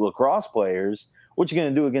recruit lacrosse players, what you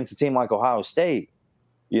going to do against a team like Ohio State?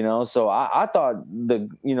 You know, so I thought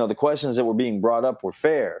the questions that were being brought up were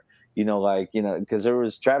fair. You know, like, you know, because there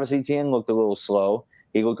was Travis Etienne looked a little slow.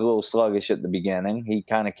 He looked a little sluggish at the beginning. He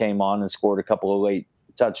kind of came on and scored a couple of late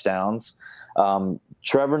touchdowns.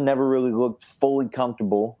 Trevor never really looked fully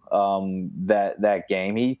comfortable that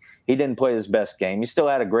game. He didn't play his best game. He still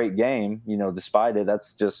had a great game, you know, despite it.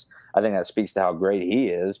 That's just, I think that speaks to how great he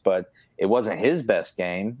is, but it wasn't his best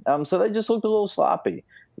game. So they just looked a little sloppy.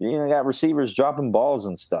 You know, got receivers dropping balls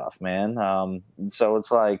and stuff, man. So it's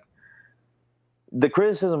like the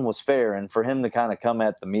criticism was fair, and for him to kind of come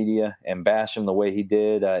at the media and bash him the way he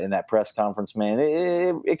did in that press conference, man,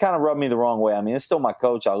 it kind of rubbed me the wrong way. I mean, it's still my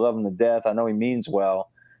coach. I love him to death. I know he means well,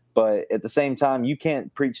 but at the same time, you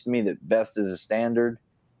can't preach to me that best is a standard,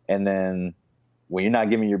 and then when you're not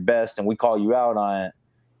giving your best and we call you out on it,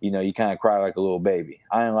 you know, you kind of cry like a little baby.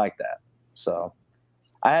 I didn't like that. So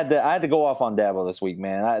I had to go off on Dabo this week,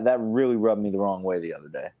 man. That really rubbed me the wrong way the other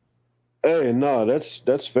day. Hey, no,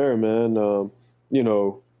 that's fair, man. You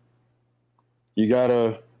know, you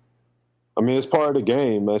gotta. I mean, it's part of the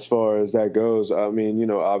game as far as that goes. I mean, you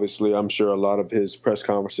know, obviously, I'm sure a lot of his press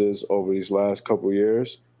conferences over these last couple of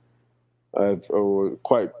years,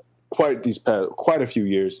 quite a few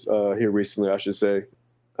years here recently, I should say.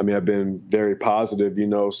 I mean, I've been very positive, you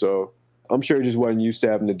know, so I'm sure he just wasn't used to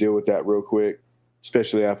having to deal with that real quick,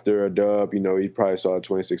 especially after a dub. You know, he probably saw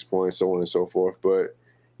 26 points, so on and so forth. But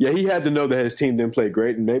yeah, he had to know that his team didn't play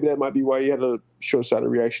great, and maybe that might be why he had a short-sighted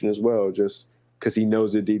reaction as well, just because he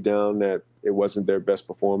knows it deep down that it wasn't their best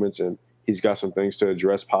performance, and he's got some things to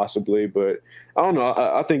address possibly. But I don't know.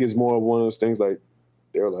 I think it's more one of those things like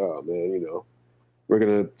they're like, oh, man, you know, we're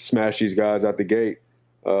going to smash these guys out the gate.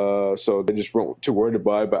 So they just weren't too worried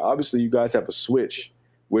about it. But obviously you guys have a switch,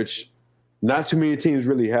 which not too many teams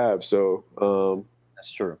really have. So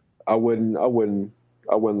that's true. I wouldn't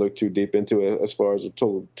look too deep into it as far as a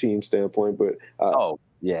total team standpoint. But oh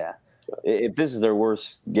yeah, if this is their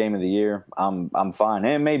worst game of the year, I'm fine.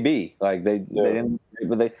 And it may be like they didn't,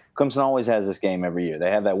 but Clemson always has this game every year.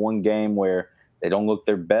 They have that one game where they don't look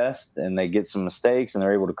their best and they get some mistakes and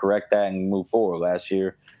they're able to correct that and move forward. Last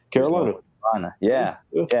year, Carolina. Yeah.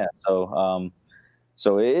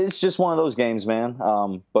 So it's just one of those games, man.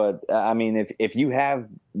 But I mean, if you have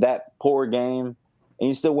that poor game and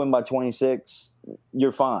you still win by 26,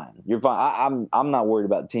 you're fine. You're fine. I'm not worried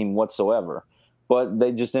about the team whatsoever. But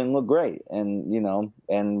they just didn't look great, and you know,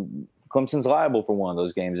 and Clemson's liable for one of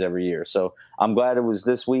those games every year. So I'm glad it was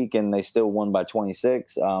this week, and they still won by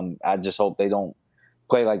 26. I just hope they don't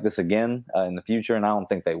play like this again in the future, and I don't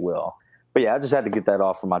think they will. But yeah, I just had to get that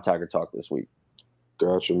off for my Tiger Talk this week.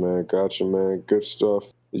 Gotcha, man. Good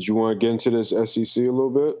stuff. Did you want to get into this SEC a little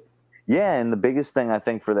bit? Yeah, and the biggest thing I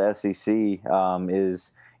think for the SEC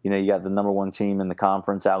is, you know, you got the number one team in the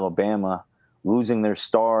conference, Alabama, losing their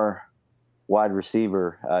star wide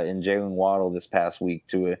receiver in Jalen Waddle this past week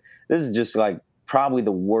to it. This is just like probably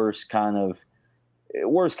the worst kind of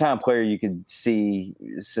player you could see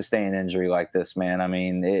sustain injury like this, man. I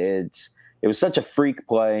mean, it was such a freak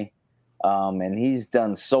play. And he's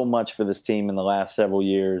done so much for this team in the last several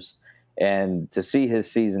years. And to see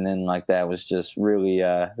his season end like that was just really,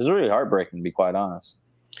 it was really heartbreaking, to be quite honest.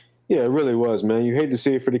 Yeah, it really was, man. You hate to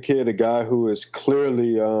see it for the kid, a guy who is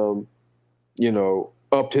clearly,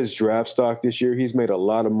 upped his draft stock this year. He's made a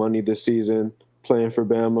lot of money this season playing for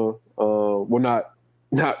Bama. Well, not,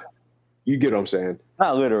 you get what I'm saying.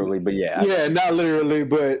 Not literally, but yeah. Yeah, not literally,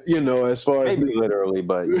 but, as far as. Maybe literally,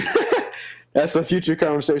 but. That's a future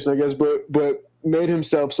conversation, I guess. But made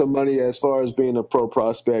himself some money as far as being a pro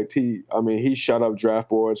prospect. He shot up draft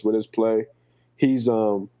boards with his play. He's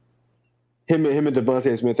him and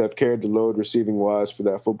Devontae Smith have carried the load receiving wise for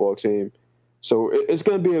that football team. So it's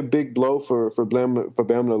going to be a big blow for Bama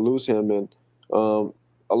to lose him, and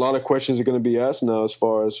a lot of questions are going to be asked now as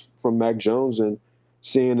far as from Mac Jones and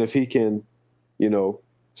seeing if he can,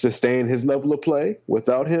 sustain his level of play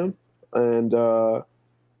without him, and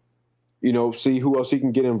see who else he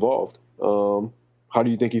can get involved. How do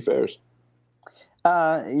you think he fares?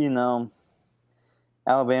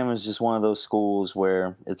 Alabama is just one of those schools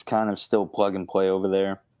where it's kind of still plug and play over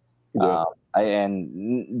there. Yeah.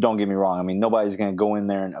 And don't get me wrong. I mean, nobody's going to go in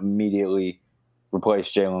there and immediately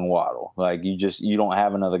replace Jalen Waddle. Like you don't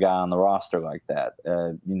have another guy on the roster like that.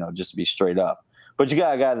 Just to be straight up. But you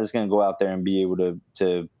got a guy that's going to go out there and be able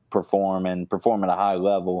to perform at a high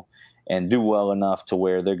level and do well enough to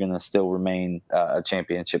where they're going to still remain a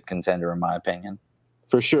championship contender, in my opinion.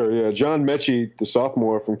 For sure, yeah. John Mechie, the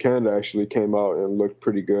sophomore from Canada, actually came out and looked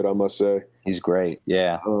pretty good, I must say. He's great,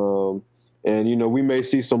 yeah. And we may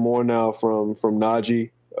see some more now from Najee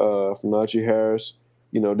Harris.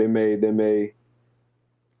 They may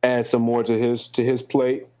add some more to his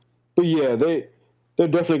plate. But yeah, they're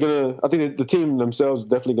definitely gonna. I think the team themselves is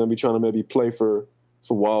definitely gonna be trying to maybe play for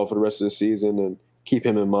Waddle for the rest of the season and keep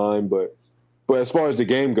him in mind. But as far as the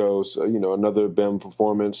game goes, another Bama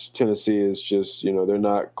performance. Tennessee is just they're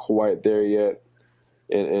not quite there yet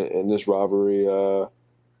in this rivalry.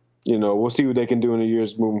 We'll see what they can do in the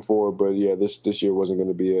years moving forward. But yeah, this year wasn't going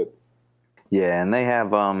to be it. Yeah, and they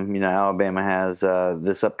have Alabama has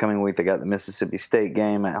this upcoming week. They got the Mississippi State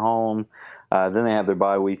game at home. Then they have their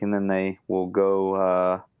bye week, and then they will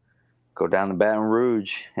go down to Baton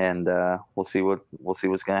Rouge, and we'll see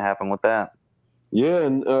what's going to happen with that. Yeah,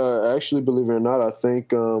 and actually, believe it or not, I think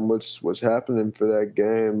what's happening for that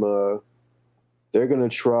game, they're going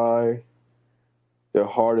to try their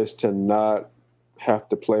hardest to not have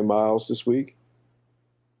to play Miles this week.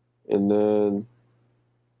 And then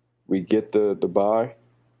we get the bye,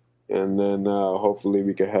 and then hopefully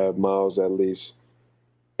we can have Miles at least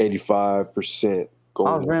 85%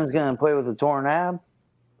 going. Miles Brennan going to play with a torn ab?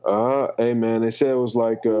 Hey, man, they said it was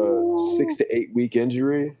like a 6 to 8 week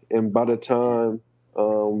injury, and by the time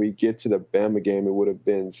we get to the Bama game, it would have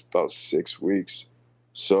been about 6 weeks.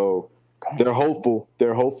 So they're hopeful,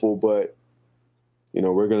 but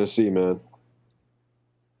we're gonna see, man.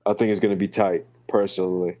 I think it's gonna be tight,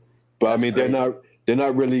 personally. But I mean, they're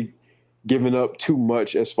not really giving up too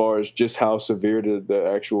much as far as just how severe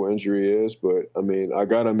the actual injury is. But I mean, I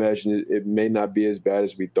gotta imagine it may not be as bad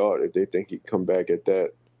as we thought if they think he'd come back at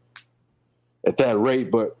that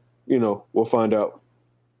rate. But we'll find out.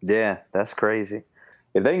 Yeah, that's crazy.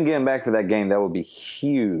 If they can get him back for that game, that would be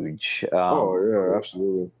huge. Yeah,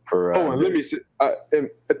 absolutely. And let me say,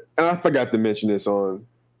 I forgot to mention this on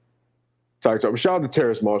Talk Talk. Shout out to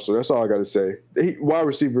Terrace Marshall. That's all I got to say. Wide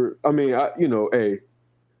receiver. I mean, the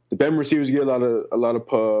Bama receivers get a lot of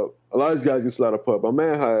pub. A lot of these guys get a lot of pub. My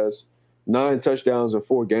man has 9 touchdowns in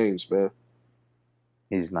 4 games, man.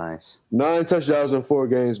 He's nice. 9 touchdowns in 4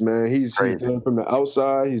 games, man. He's done it from the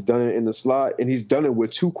outside. He's done it in the slot, and he's done it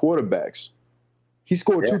with 2 quarterbacks. He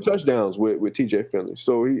scored 2 touchdowns with TJ Finley.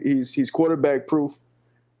 So he's quarterback proof.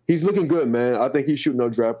 He's looking good, man. I think he's shooting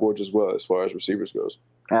up draft boards as well as far as receivers goes.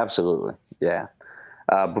 Absolutely, yeah.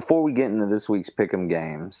 Before we get into this week's pick'em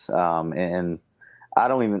games, and I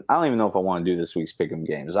don't even know if I want to do this week's pick'em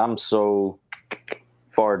games. I'm so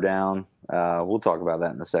far down. We'll talk about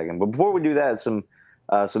that in a second. But before we do that, some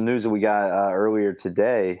news that we got earlier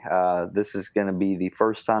today. This is going to be the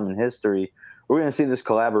first time in history we're going to see this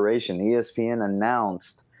collaboration. ESPN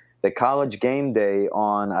announced that College Game Day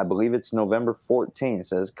on, I believe it's November 14th,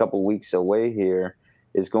 so it's a couple weeks away here,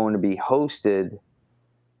 is going to be hosted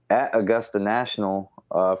at Augusta National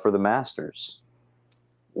for the Masters.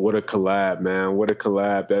 What a collab, man. What a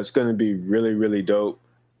collab. That's going to be really, really dope.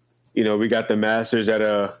 We got the Masters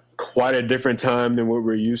at quite a different time than what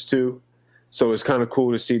we're used to. So it's kind of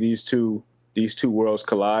cool to see these two worlds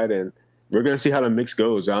collide, and we're going to see how the mix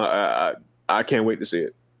goes. I can't wait to see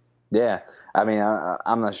it. Yeah. I mean,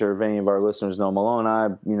 I'm not sure if any of our listeners know. Malone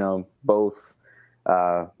and I, both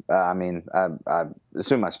I mean, I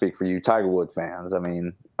assume I speak for you Tiger Woods fans. I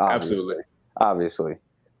mean, obviously.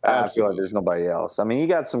 I feel like there's nobody else. I mean, you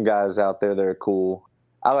got some guys out there that are cool.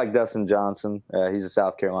 I like Dustin Johnson. He's a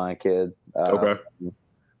South Carolina kid. Okay.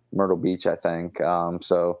 Myrtle Beach, I think.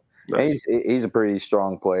 So nice. he's a pretty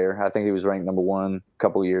strong player. I think he was ranked number 1 a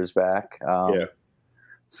couple years back. Yeah.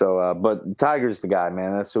 So, but Tiger's the guy,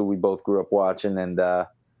 man. That's who we both grew up watching, and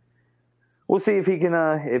we'll see if he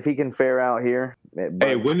can fare out here. But,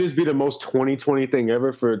 hey, wouldn't this be the most 2020 thing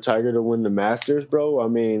ever for Tiger to win the Masters, bro? I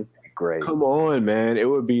mean, great. Come on, man. It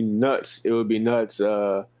would be nuts.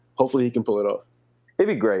 Hopefully he can pull it off.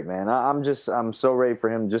 It'd be great, man. I'm so ready for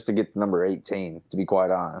him just to get to number 18, to be quite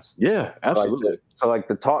honest. Yeah, absolutely. So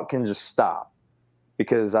the talk can just stop,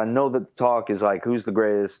 because I know that the talk is like, who's the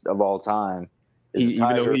greatest of all time?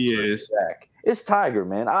 Even though he is. Jack. It's Tiger,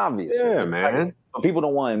 man, obviously. Yeah, man. But people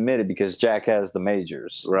don't want to admit it because Jack has the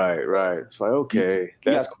majors. Right. It's like, okay.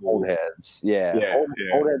 That's cool. Old heads. Yeah.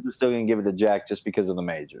 Old heads are still going to give it to Jack just because of the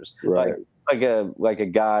majors. Right. Like a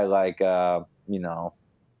guy like, I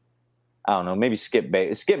don't know, maybe Skip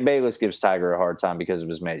Bayless. Skip Bayless gives Tiger a hard time because of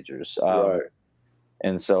his majors. Right.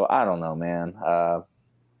 And so I don't know, man.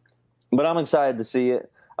 But I'm excited to see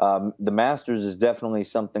it. The Masters is definitely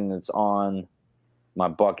something that's on my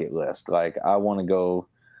bucket list. Like, I want to go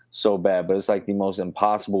so bad, but it's like the most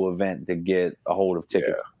impossible event to get a hold of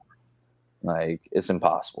tickets. Yeah. Like, it's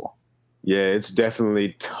impossible. Yeah, it's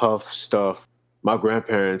definitely tough stuff. My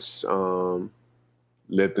grandparents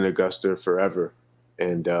lived in Augusta forever,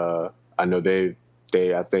 and I know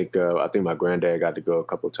I think my granddad got to go a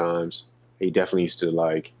couple times. He definitely used to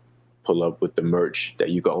like pull up with the merch that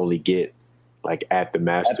you could only get like at the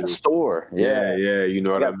Masters. At the store. Yeah. You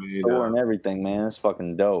know what I mean? Store and everything, man. It's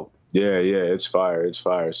fucking dope. Yeah, it's fire.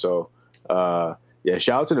 So, shout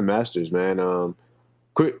out to the Masters, man.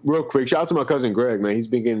 Real quick, shout out to my cousin Greg, man. He's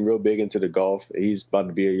been getting real big into the golf. He's about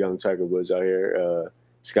to be a young Tiger Woods out here.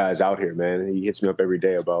 This guy's out here, man. He hits me up every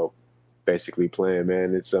day about basically playing,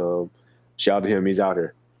 man. It's shout out to him. He's out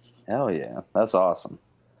here. Hell yeah, that's awesome.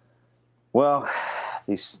 Well,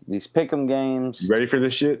 these pick'em games. You ready for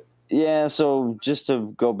this shit? Yeah. So just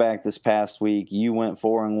to go back this past week, you went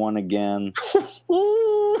 4-1 again.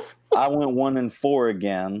 I went 1-4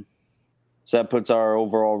 again. So that puts our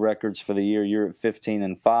overall records for the year. You're at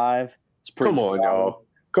 15-5. It's pretty. Come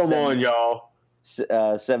on, y'all.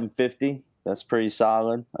 750. That's pretty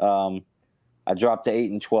solid. I dropped to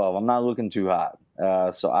 8-12. I'm not looking too hot.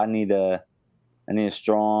 So I need a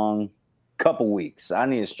strong couple weeks. I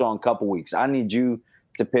need you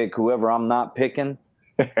to pick whoever I'm not picking,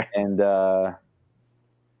 and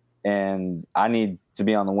I need to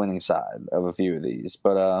be on the winning side of a few of these.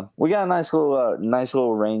 But we got a nice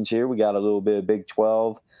little range here. We got a little bit of Big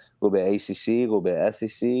 12, a little bit of ACC, a little bit of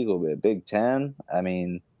SEC, a little bit of Big 10. I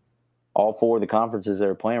mean, all 4 of the conferences that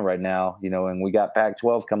are playing right now, and we got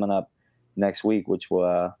Pac-12 coming up next week, which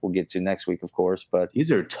we'll get to next week, of course. But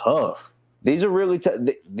these are tough. These are really tough.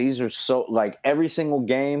 These are so, like, every single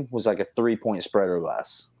game was like a 3-point spread or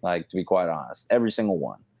less, like, to be quite honest. Every single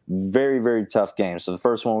one. Very, very tough game. So the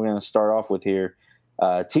first one we're going to start off with here,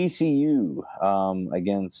 TCU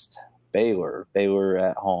against Baylor. Baylor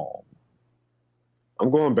at home. I'm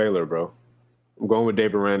going Baylor, bro. I'm going with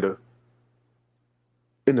Dave Aranda.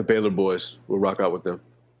 And the Baylor boys. We'll rock out with them.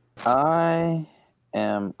 I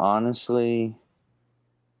am honestly...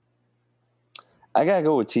 I got to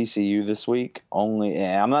go with TCU this week.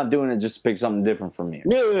 I'm not doing it just to pick something different from you.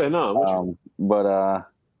 Yeah, no. But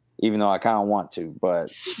even though I kind of want to.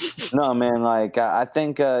 But, no, man, like, I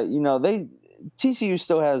think, TCU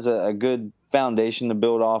still has a good foundation to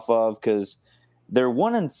build off of, because they're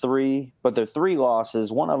 1-3, but they're 3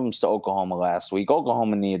 losses. One of them's to Oklahoma last week.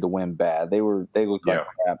 Oklahoma needed to win bad. They looked like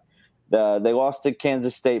crap. They lost to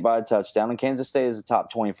Kansas State by a touchdown, and Kansas State is a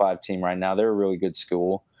top 25 team right now. They're a really good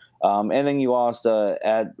school. And then you lost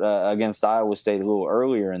against Iowa State a little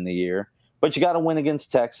earlier in the year. But you got to win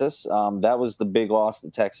against Texas. That was the big loss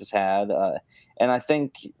that Texas had. And I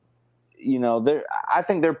think,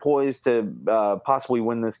 they're poised to possibly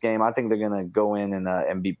win this game. I think they're going to go in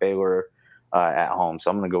and beat Baylor at home.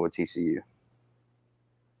 So I'm going to go with TCU.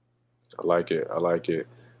 I like it.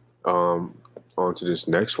 On to this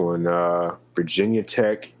next one. Virginia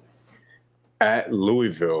Tech at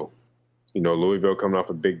Louisville. Louisville coming off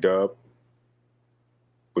a big dub.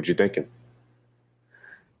 What you thinking?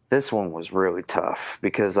 This one was really tough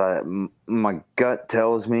because my gut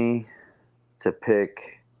tells me to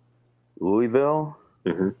pick Louisville.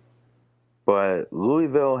 Mm-hmm. But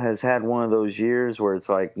Louisville has had one of those years where it's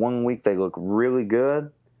like one week they look really good,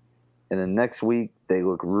 and the next week they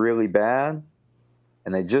look really bad.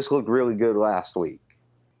 and they just looked really good last week.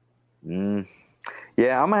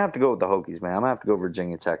 Yeah, I'm going to have to go with the Hokies, man. I'm going to have to go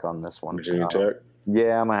Virginia Tech on this one. Virginia Tech?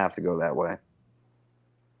 Yeah, I'm going to have to go that way.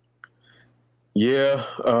 Yeah,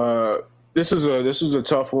 this is a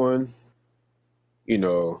tough one. You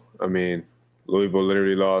know, I mean, Louisville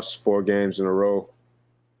literally lost 4 games in a row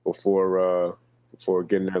before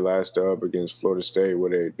getting their last dub against Florida State,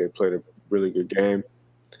 where they played a really good game.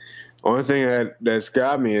 Only thing that's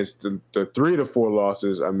got me is the 3 to 4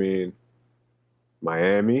 losses. I mean,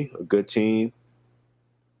 Miami, a good team.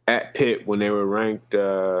 At Pitt, when they were ranked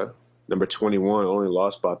number 21, only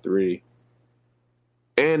lost by 3.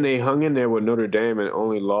 And they hung in there with Notre Dame and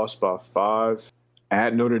only lost by 5.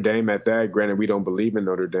 At Notre Dame at that, granted, we don't believe in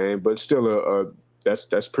Notre Dame, but still,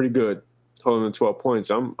 that's pretty good. Holding 12 points.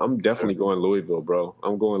 I'm definitely going Louisville, bro.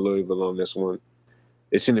 I'm going Louisville on this one.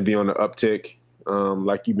 They seem to be on the uptick.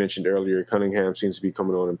 Like you mentioned earlier, Cunningham seems to be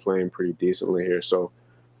coming on and playing pretty decently here. So,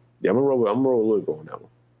 yeah, I'm gonna roll Louisville on that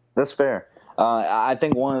one. That's fair. I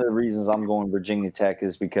think one of the reasons I'm going Virginia Tech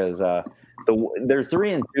is because they're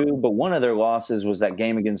 3-2, but one of their losses was that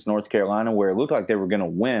game against North Carolina where it looked like they were going to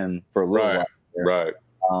win for a little while. Right.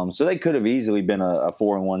 So they could have easily been a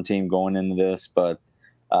 4-1 team going into this, but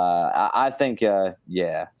I think,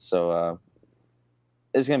 yeah. So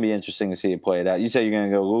it's going to be interesting to see it play it out. You say you're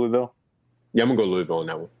going to go Louisville? Yeah, I'm going to go Louisville on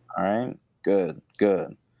that one. All right. Good.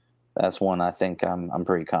 That's one I think I'm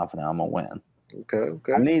pretty confident I'm going to win.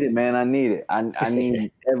 Okay. I need it, man. I need it. I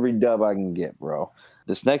need every dub I can get, bro.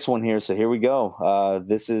 This next one here, so here we go.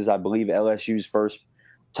 This is, I believe, LSU's first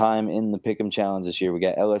time in the Pick'em Challenge this year. We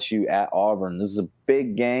got LSU at Auburn. This is a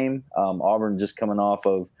big game. Auburn just coming off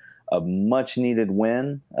of a much-needed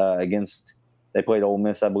win against – they played Ole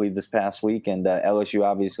Miss, I believe, this past week, and LSU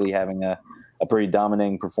obviously having a pretty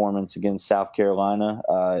dominating performance against South Carolina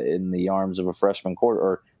in the arms of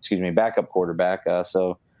a backup quarterback.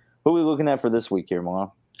 So – who are we looking at for this week here,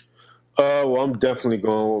 Milan? Well, I'm definitely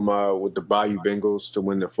going with the Bayou Bengals to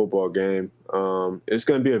win the football game. It's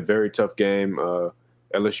going to be a very tough game.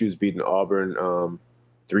 LSU's beaten Auburn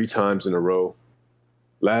 3 times in a row.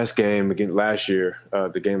 The game last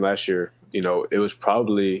year, you know, it was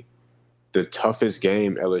probably the toughest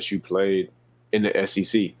game LSU played in the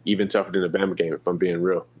SEC, even tougher than the Bama game, if I'm being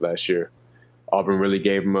real, last year. Auburn really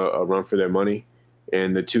gave them a run for their money.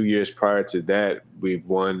 And the 2 years prior to that, we've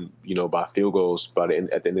won, you know, by field goals at the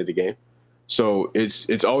end of the game. So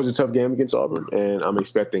it's always a tough game against Auburn, and I'm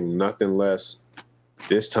expecting nothing less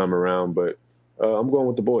this time around. But I'm going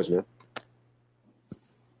with the boys, man.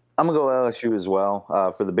 I'm going to go LSU as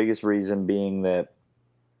well, for the biggest reason being that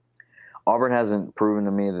Auburn hasn't proven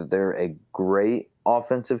to me that they're a great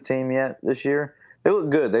offensive team yet this year. They look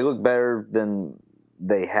good. They look better than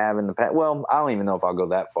they have in the past. Well, I don't even know if I'll go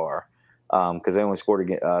that far. Because they only scored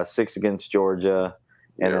 6 against Georgia,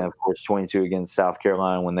 and then, of course, 22 against South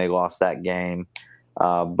Carolina when they lost that game.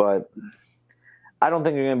 But I don't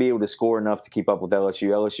think they're going to be able to score enough to keep up with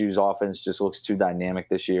LSU. LSU's offense just looks too dynamic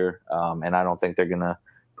this year, and I don't think they're going to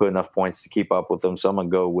put enough points to keep up with them. So I'm going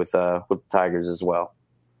to go with the Tigers as well.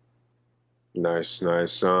 Nice.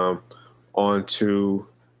 On to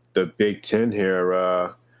the Big Ten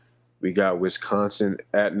here. We got Wisconsin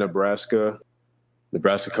at Nebraska.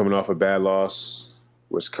 Nebraska coming off a bad loss.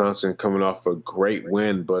 Wisconsin coming off a great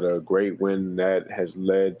win, but a great win that has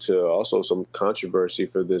led to also some controversy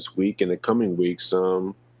for this week and the coming weeks.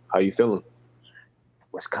 How you feeling?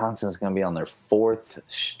 Wisconsin's going to be on their 4th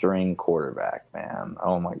string quarterback, man.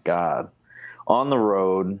 Oh, my God. On the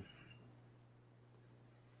road.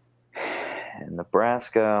 And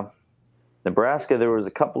Nebraska, there was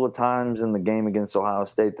a couple of times in the game against Ohio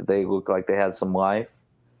State that they looked like they had some life.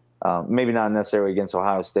 Maybe not necessarily against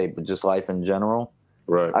Ohio State, but just life in general.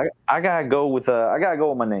 Right. I gotta go with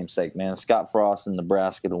my namesake, man. Scott Frost in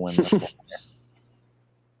Nebraska to win this one.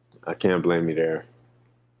 I can't blame you there.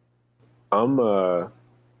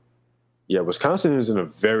 Wisconsin is in a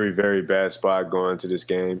very, very bad spot going into this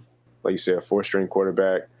game. Like you said, a 4th-string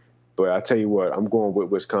quarterback. But I tell you what, I'm going with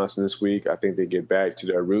Wisconsin this week. I think they get back to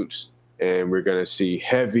their roots. And we're going to see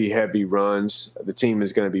heavy runs. The team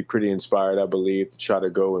is going to be pretty inspired, I believe, to try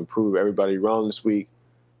to go and prove everybody wrong this week.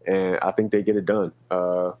 And I think they get it done.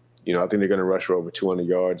 I think they're going to rush for over 200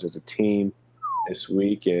 yards as a team this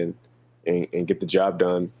week and get the job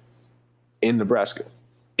done in Nebraska,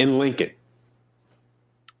 in Lincoln.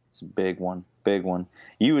 It's a big one.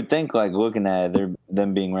 You would think, like, looking at it,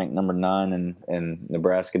 them being ranked number 9 and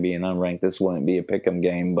Nebraska being unranked, this wouldn't be a pick'em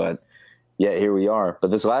game, but yeah, here we are. But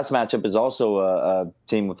this last matchup is also a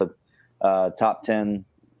team with a top 10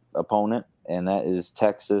 opponent, and that is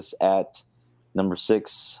Texas at number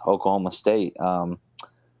 6, Oklahoma State.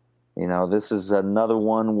 This is another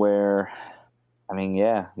one where, I mean,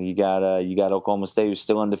 yeah, you got Oklahoma State who's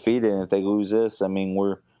still undefeated, and if they lose this, I mean,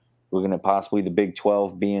 we're going to possibly the Big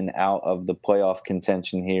 12 being out of the playoff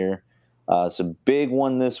contention here. It's a big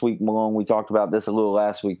one this week, Malone. We talked about this a little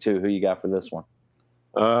last week too. Who you got for this one?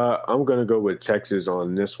 I'm going to go with Texas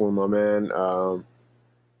on this one, my man.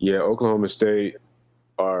 Oklahoma State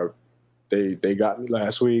they got me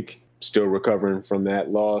last week, still recovering from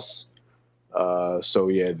that loss. No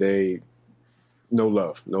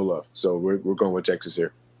love. So we're going with Texas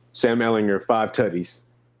here. Sam Ehlinger, 5 tutties.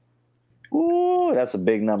 Ooh, that's a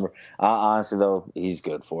big number. Honestly, though, he's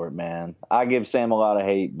good for it, man. I give Sam a lot of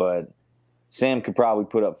hate, but Sam could probably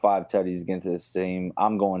put up 5 tutties against this team.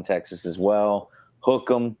 I'm going Texas as well. Hook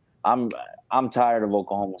them. I'm tired of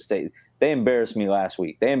Oklahoma State. They embarrassed me last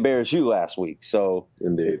week. They embarrassed you last week. So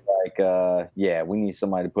indeed, we need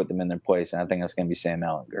somebody to put them in their place, and I think that's going to be Sam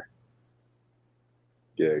Ehlinger.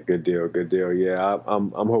 Yeah, good deal. Yeah,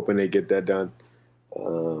 I'm hoping they get that done.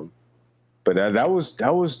 But that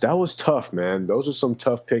was tough, man. Those are some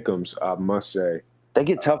tough pick'ems, I must say. They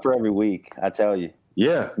get tougher every week, I tell you.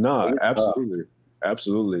 Yeah, no,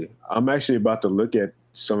 absolutely. I'm actually about to look at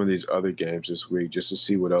some of these other games this week just to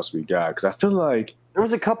see what else we got, because I feel like there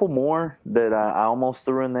was a couple more that I almost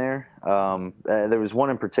threw in there. There was one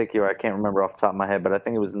in particular I can't remember off the top of my head, but I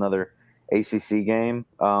think it was another ACC game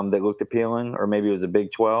that looked appealing, or maybe it was a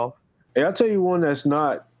Big 12. Hey, I'll tell you one that's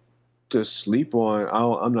not to sleep on.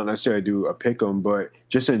 I'm not necessarily do a pick 'em, but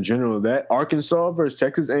just in general, that Arkansas versus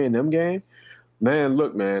Texas A&M game, man,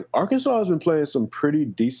 look, man, Arkansas has been playing some pretty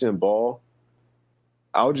decent ball.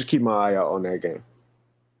 I'll just keep my eye out on that game.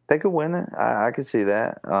 They could win it. I could see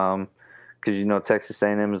that. Because, Texas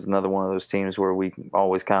A&M is another one of those teams where we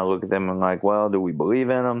always kind of look at them and like, well, do we believe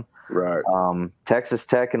in them? Right. Texas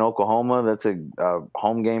Tech and Oklahoma, that's a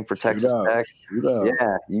home game for Texas Tech.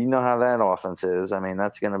 Yeah, you know how that offense is. I mean,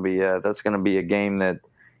 that's going to be a game that,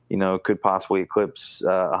 could possibly eclipse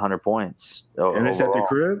 100 points. And it's at the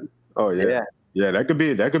crib? Oh, yeah. Yeah, that could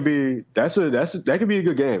be a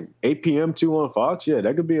good game. 8 p.m. 2 on Fox. Yeah,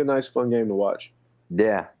 that could be a nice, fun game to watch.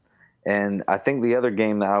 Yeah. And I think the other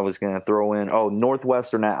game that I was going to throw in,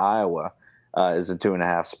 Northwestern at Iowa is a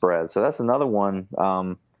 2.5 spread. So that's another one.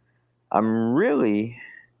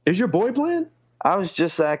 Is your boy playing? I was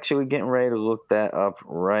just actually getting ready to look that up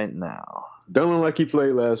right now. Don't look like he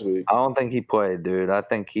played last week. I don't think he played, dude. I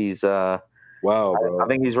think he's wow, bro. I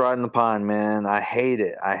think he's riding the pine, man. I hate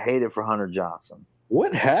it. I hate it for Hunter Johnson.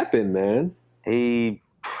 What happened, man?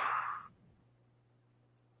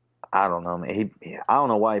 I don't know, man. I don't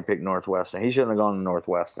know why he picked Northwestern. He shouldn't have gone to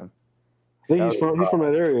Northwestern. I think he's from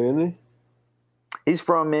that area, isn't he? He's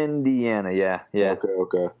from Indiana, yeah.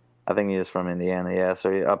 Okay. I think he is from Indiana, yeah.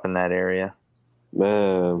 So he's up in that area.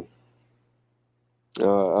 Man,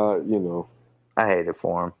 I hate it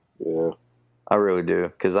for him. Yeah, I really do,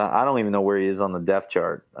 because I don't even know where he is on the depth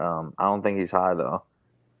chart. I don't think he's high though.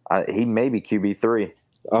 He may be QB3.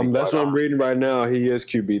 That's what I'm reading right now. He is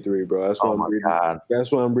QB3, bro. That's what I'm reading. God.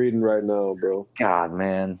 That's what I'm reading right now, bro. God,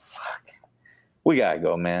 man. Fuck. We got to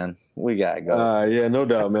go, man. We got to go. Yeah, no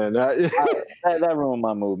doubt, man. That ruined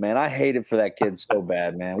my mood, man. I hate it for that kid so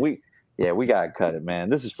bad, man. We got to cut it, man.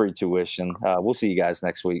 This is free tuition. We'll see you guys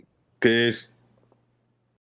next week. Peace.